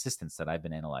unquote assistance that I've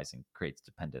been analyzing creates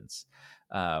dependence,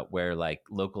 where like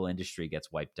local industry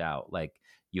gets wiped out. Like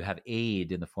you have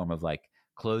aid in the form of like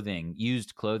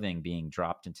used clothing being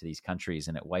dropped into these countries,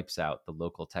 and it wipes out the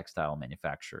local textile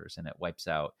manufacturers, and it wipes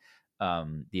out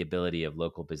the ability of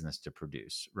local business to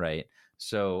produce, right?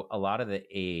 So a lot of the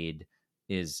aid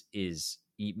is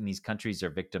even these countries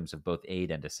are victims of both aid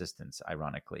and assistance,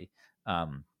 ironically.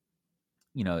 In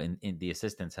the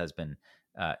assistance has been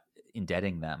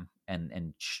indebting them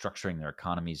and structuring their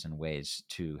economies in ways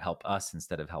to help us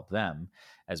instead of help them,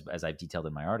 as I've detailed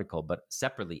in my article. But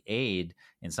separately, aid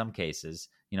in some cases,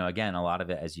 again, a lot of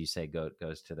it, as you say,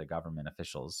 goes to the government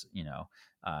officials,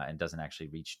 and doesn't actually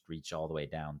reach all the way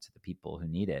down to the people who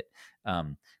need it.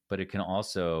 But it can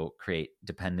also create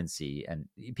dependency, and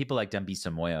people like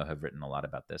Dambisa Moyo have written a lot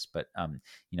about this. But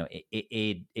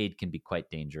aid can be quite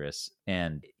dangerous,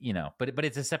 and but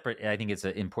it's a separate. I think it's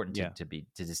important to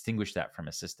distinguish that from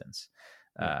assistance.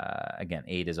 Again,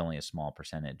 aid is only a small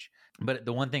percentage. But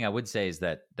the one thing I would say is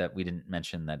that we didn't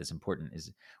mention that is important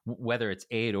is whether it's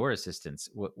aid or assistance.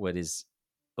 What is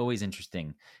always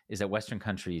interesting is that Western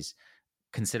countries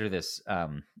consider this.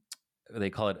 They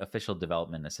call it official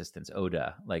development assistance,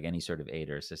 ODA, like any sort of aid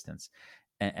or assistance,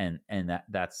 and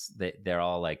they're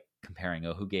all like comparing,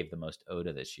 who gave the most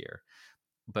ODA this year.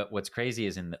 But what's crazy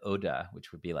is in the ODA,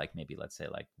 which would be like maybe let's say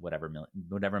like whatever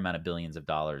amount of billions of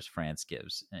dollars France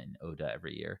gives in ODA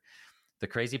every year. The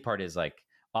crazy part is like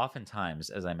oftentimes,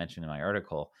 as I mentioned in my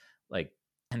article, like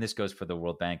and this goes for the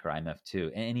World Bank or IMF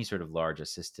too, any sort of large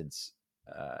assistance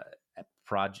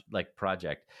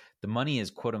project, the money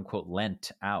is quote unquote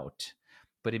lent out,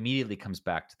 but immediately comes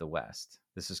back to the West.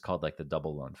 This is called like the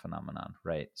double loan phenomenon,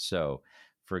 right? So,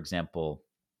 for example,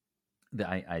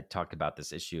 I talked about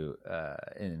this issue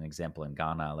in an example in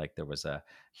Ghana. Like there was a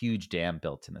huge dam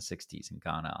built in the 60s in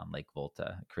Ghana on Lake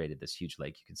Volta. It created this huge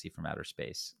lake you can see from outer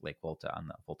space, Lake Volta on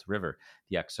the Volta River,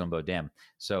 the Aksombo Dam.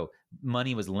 So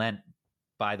money was lent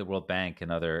by the World Bank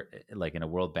and other, like in a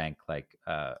World Bank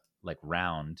like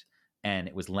round, and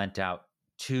it was lent out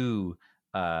to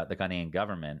the Ghanaian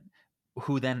government,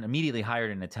 who then immediately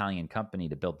hired an Italian company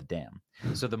to build the dam.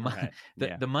 So the money,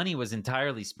 the money was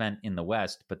entirely spent in the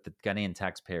West, but the Ghanaian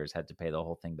taxpayers had to pay the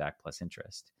whole thing back plus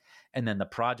interest. And then the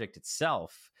project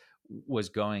itself was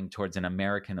going towards an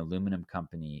American aluminum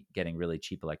company getting really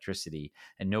cheap electricity,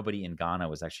 and nobody in Ghana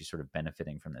was actually sort of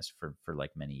benefiting from this for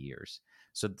like many years.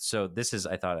 So this is,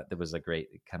 I thought it was a great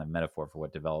kind of metaphor for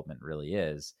what development really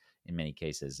is. In many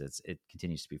cases, it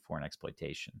continues to be foreign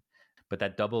exploitation. But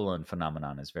that double loan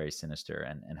phenomenon is very sinister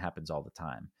and happens all the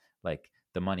time. Like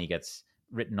the money gets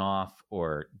written off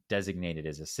or designated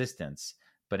as assistance,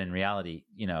 but in reality,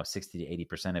 60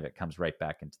 to 80% of it comes right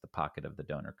back into the pocket of the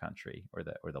donor country or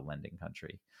the lending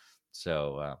country.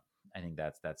 So I think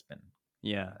that's been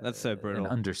that's so brutal,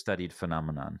 an understudied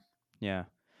phenomenon. Yeah.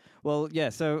 Well, yeah.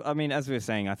 So I mean, as we were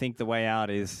saying, I think the way out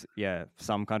is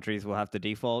some countries will have to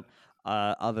default.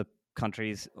 Other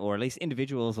countries, or at least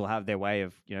individuals, will have their way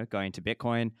of going to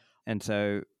Bitcoin. And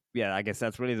so I guess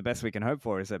that's really the best we can hope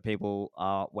for, is that people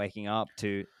are waking up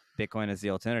to Bitcoin as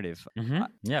the alternative.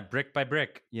 Brick by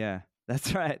brick. Yeah,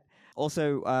 that's right.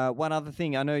 Also, one other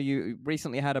thing, I know you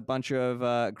recently had a bunch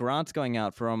of grants going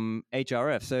out from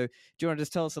HRF. So do you want to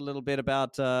just tell us a little bit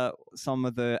about some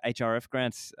of the HRF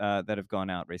grants that have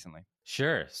gone out recently?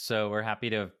 Sure. So we're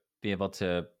happy to be able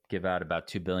to give out about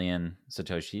 2 billion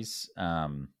Satoshis,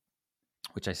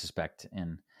 which I suspect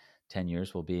in 10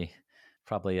 years will be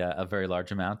probably a very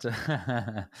large amount.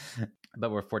 But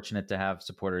we're fortunate to have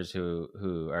supporters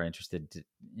who are interested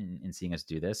in seeing us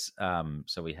do this.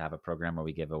 So we have a program where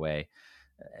we give away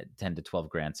 10 to 12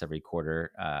 grants every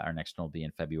quarter. Our next one will be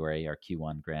in February, our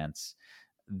Q1 grants.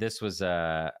 This was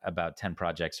about 10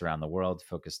 projects around the world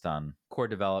focused on core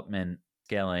development,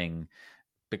 scaling,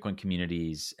 Bitcoin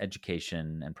communities,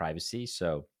 education, and privacy.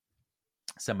 So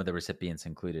some of the recipients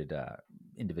included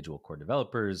individual core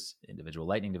developers, individual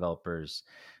Lightning developers,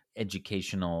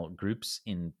 educational groups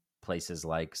in places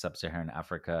like Sub-Saharan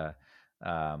Africa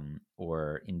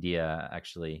or India,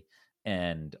 actually,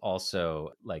 and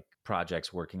also like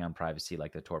projects working on privacy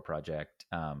like the Tor project,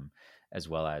 as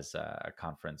well as a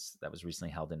conference that was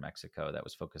recently held in Mexico that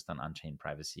was focused on on-chain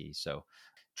privacy. So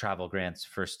travel grants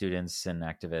for students and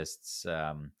activists,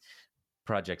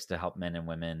 projects to help men and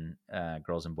women,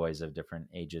 girls and boys of different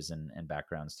ages and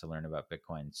backgrounds to learn about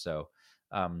Bitcoin. So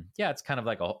it's kind of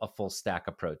like a full stack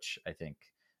approach, I think.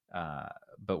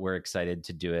 But we're excited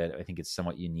to do it. I think it's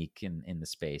somewhat unique in the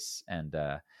space, and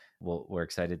we're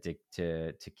excited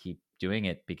to keep doing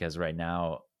it, because right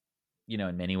now,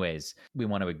 in many ways, we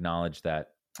want to acknowledge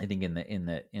that I think in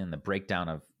the breakdown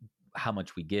of how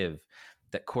much we give,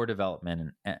 that core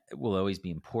development will always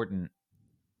be important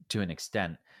to an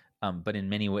extent. But in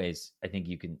many ways, I think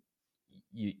you can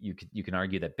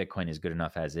argue that Bitcoin is good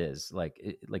enough as is. Like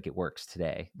it works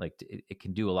today. Like it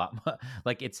can do a lot more.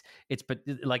 Like but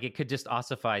like it could just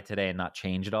ossify today and not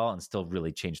change at all, and still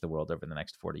really change the world over the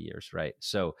next 40 years, right?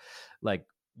 So, like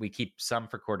we keep some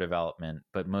for core development,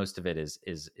 but most of it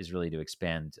is really to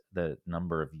expand the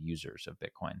number of users of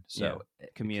Bitcoin. So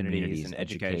communities and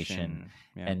education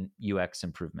and UX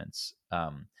improvements.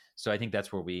 So I think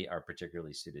that's where we are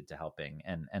particularly suited to helping.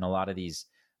 And a lot of these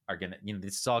are going to,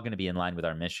 this is all going to be in line with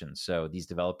our mission. So these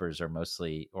developers are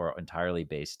mostly or entirely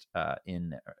based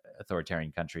in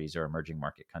authoritarian countries or emerging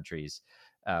market countries.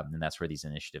 And that's where these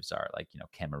initiatives are. Like,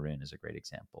 Cameroon is a great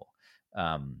example.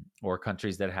 Or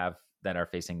countries that are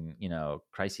facing,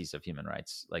 crises of human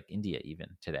rights, like India even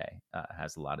today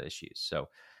has a lot of issues. So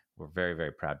we're very,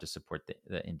 very proud to support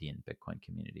the Indian Bitcoin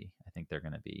community. I think they're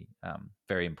going to be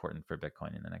very important for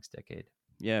Bitcoin in the next decade.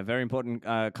 Yeah, very important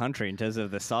country in terms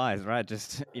of the size, right?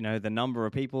 Just, the number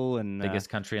of people and... biggest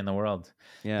country in the world.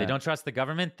 Yeah. They don't trust the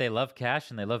government. They love cash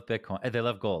and they love Bitcoin. They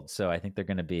love gold. So I think they're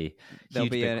going to be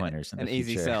huge Bitcoiners in the future. An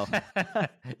easy sell.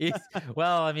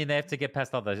 Well, I mean, they have to get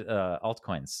past all the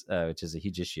altcoins, which is a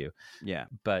huge issue. Yeah.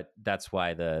 But that's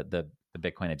why the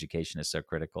Bitcoin education is so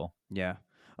critical. Yeah.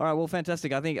 All right, well,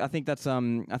 fantastic. I think that's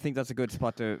a good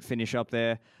spot to finish up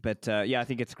there. But I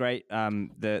think it's great.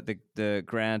 The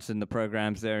grants and the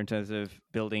programs there in terms of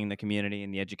building the community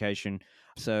and the education.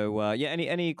 So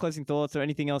any closing thoughts or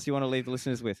anything else you want to leave the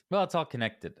listeners with? Well, it's all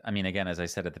connected. I mean, again, as I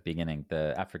said at the beginning,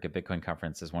 the Africa Bitcoin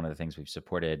Conference is one of the things we've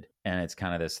supported, and it's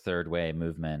kind of this third way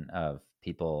movement of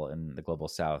people in the global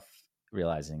South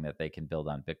realizing that they can build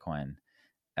on Bitcoin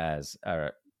as a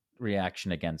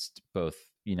reaction against both,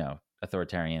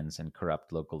 authoritarians and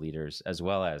corrupt local leaders, as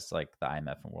well as like the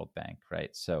IMF and World Bank,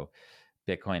 right? So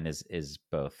Bitcoin is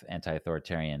both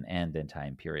anti-authoritarian and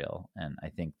anti-imperial. And I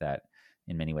think that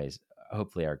in many ways,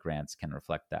 hopefully our grants can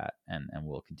reflect that, and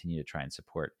we'll continue to try and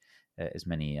support as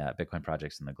many Bitcoin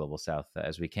projects in the global South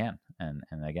as we can. And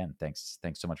again, thanks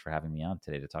so much for having me on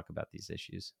today to talk about these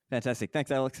issues. Fantastic.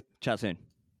 Thanks, Alex. Chat soon.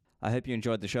 I hope you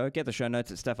enjoyed the show. Get the show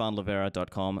notes at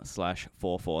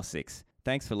stefanlivera.com/446.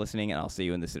 Thanks for listening, and I'll see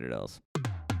you in the Citadels.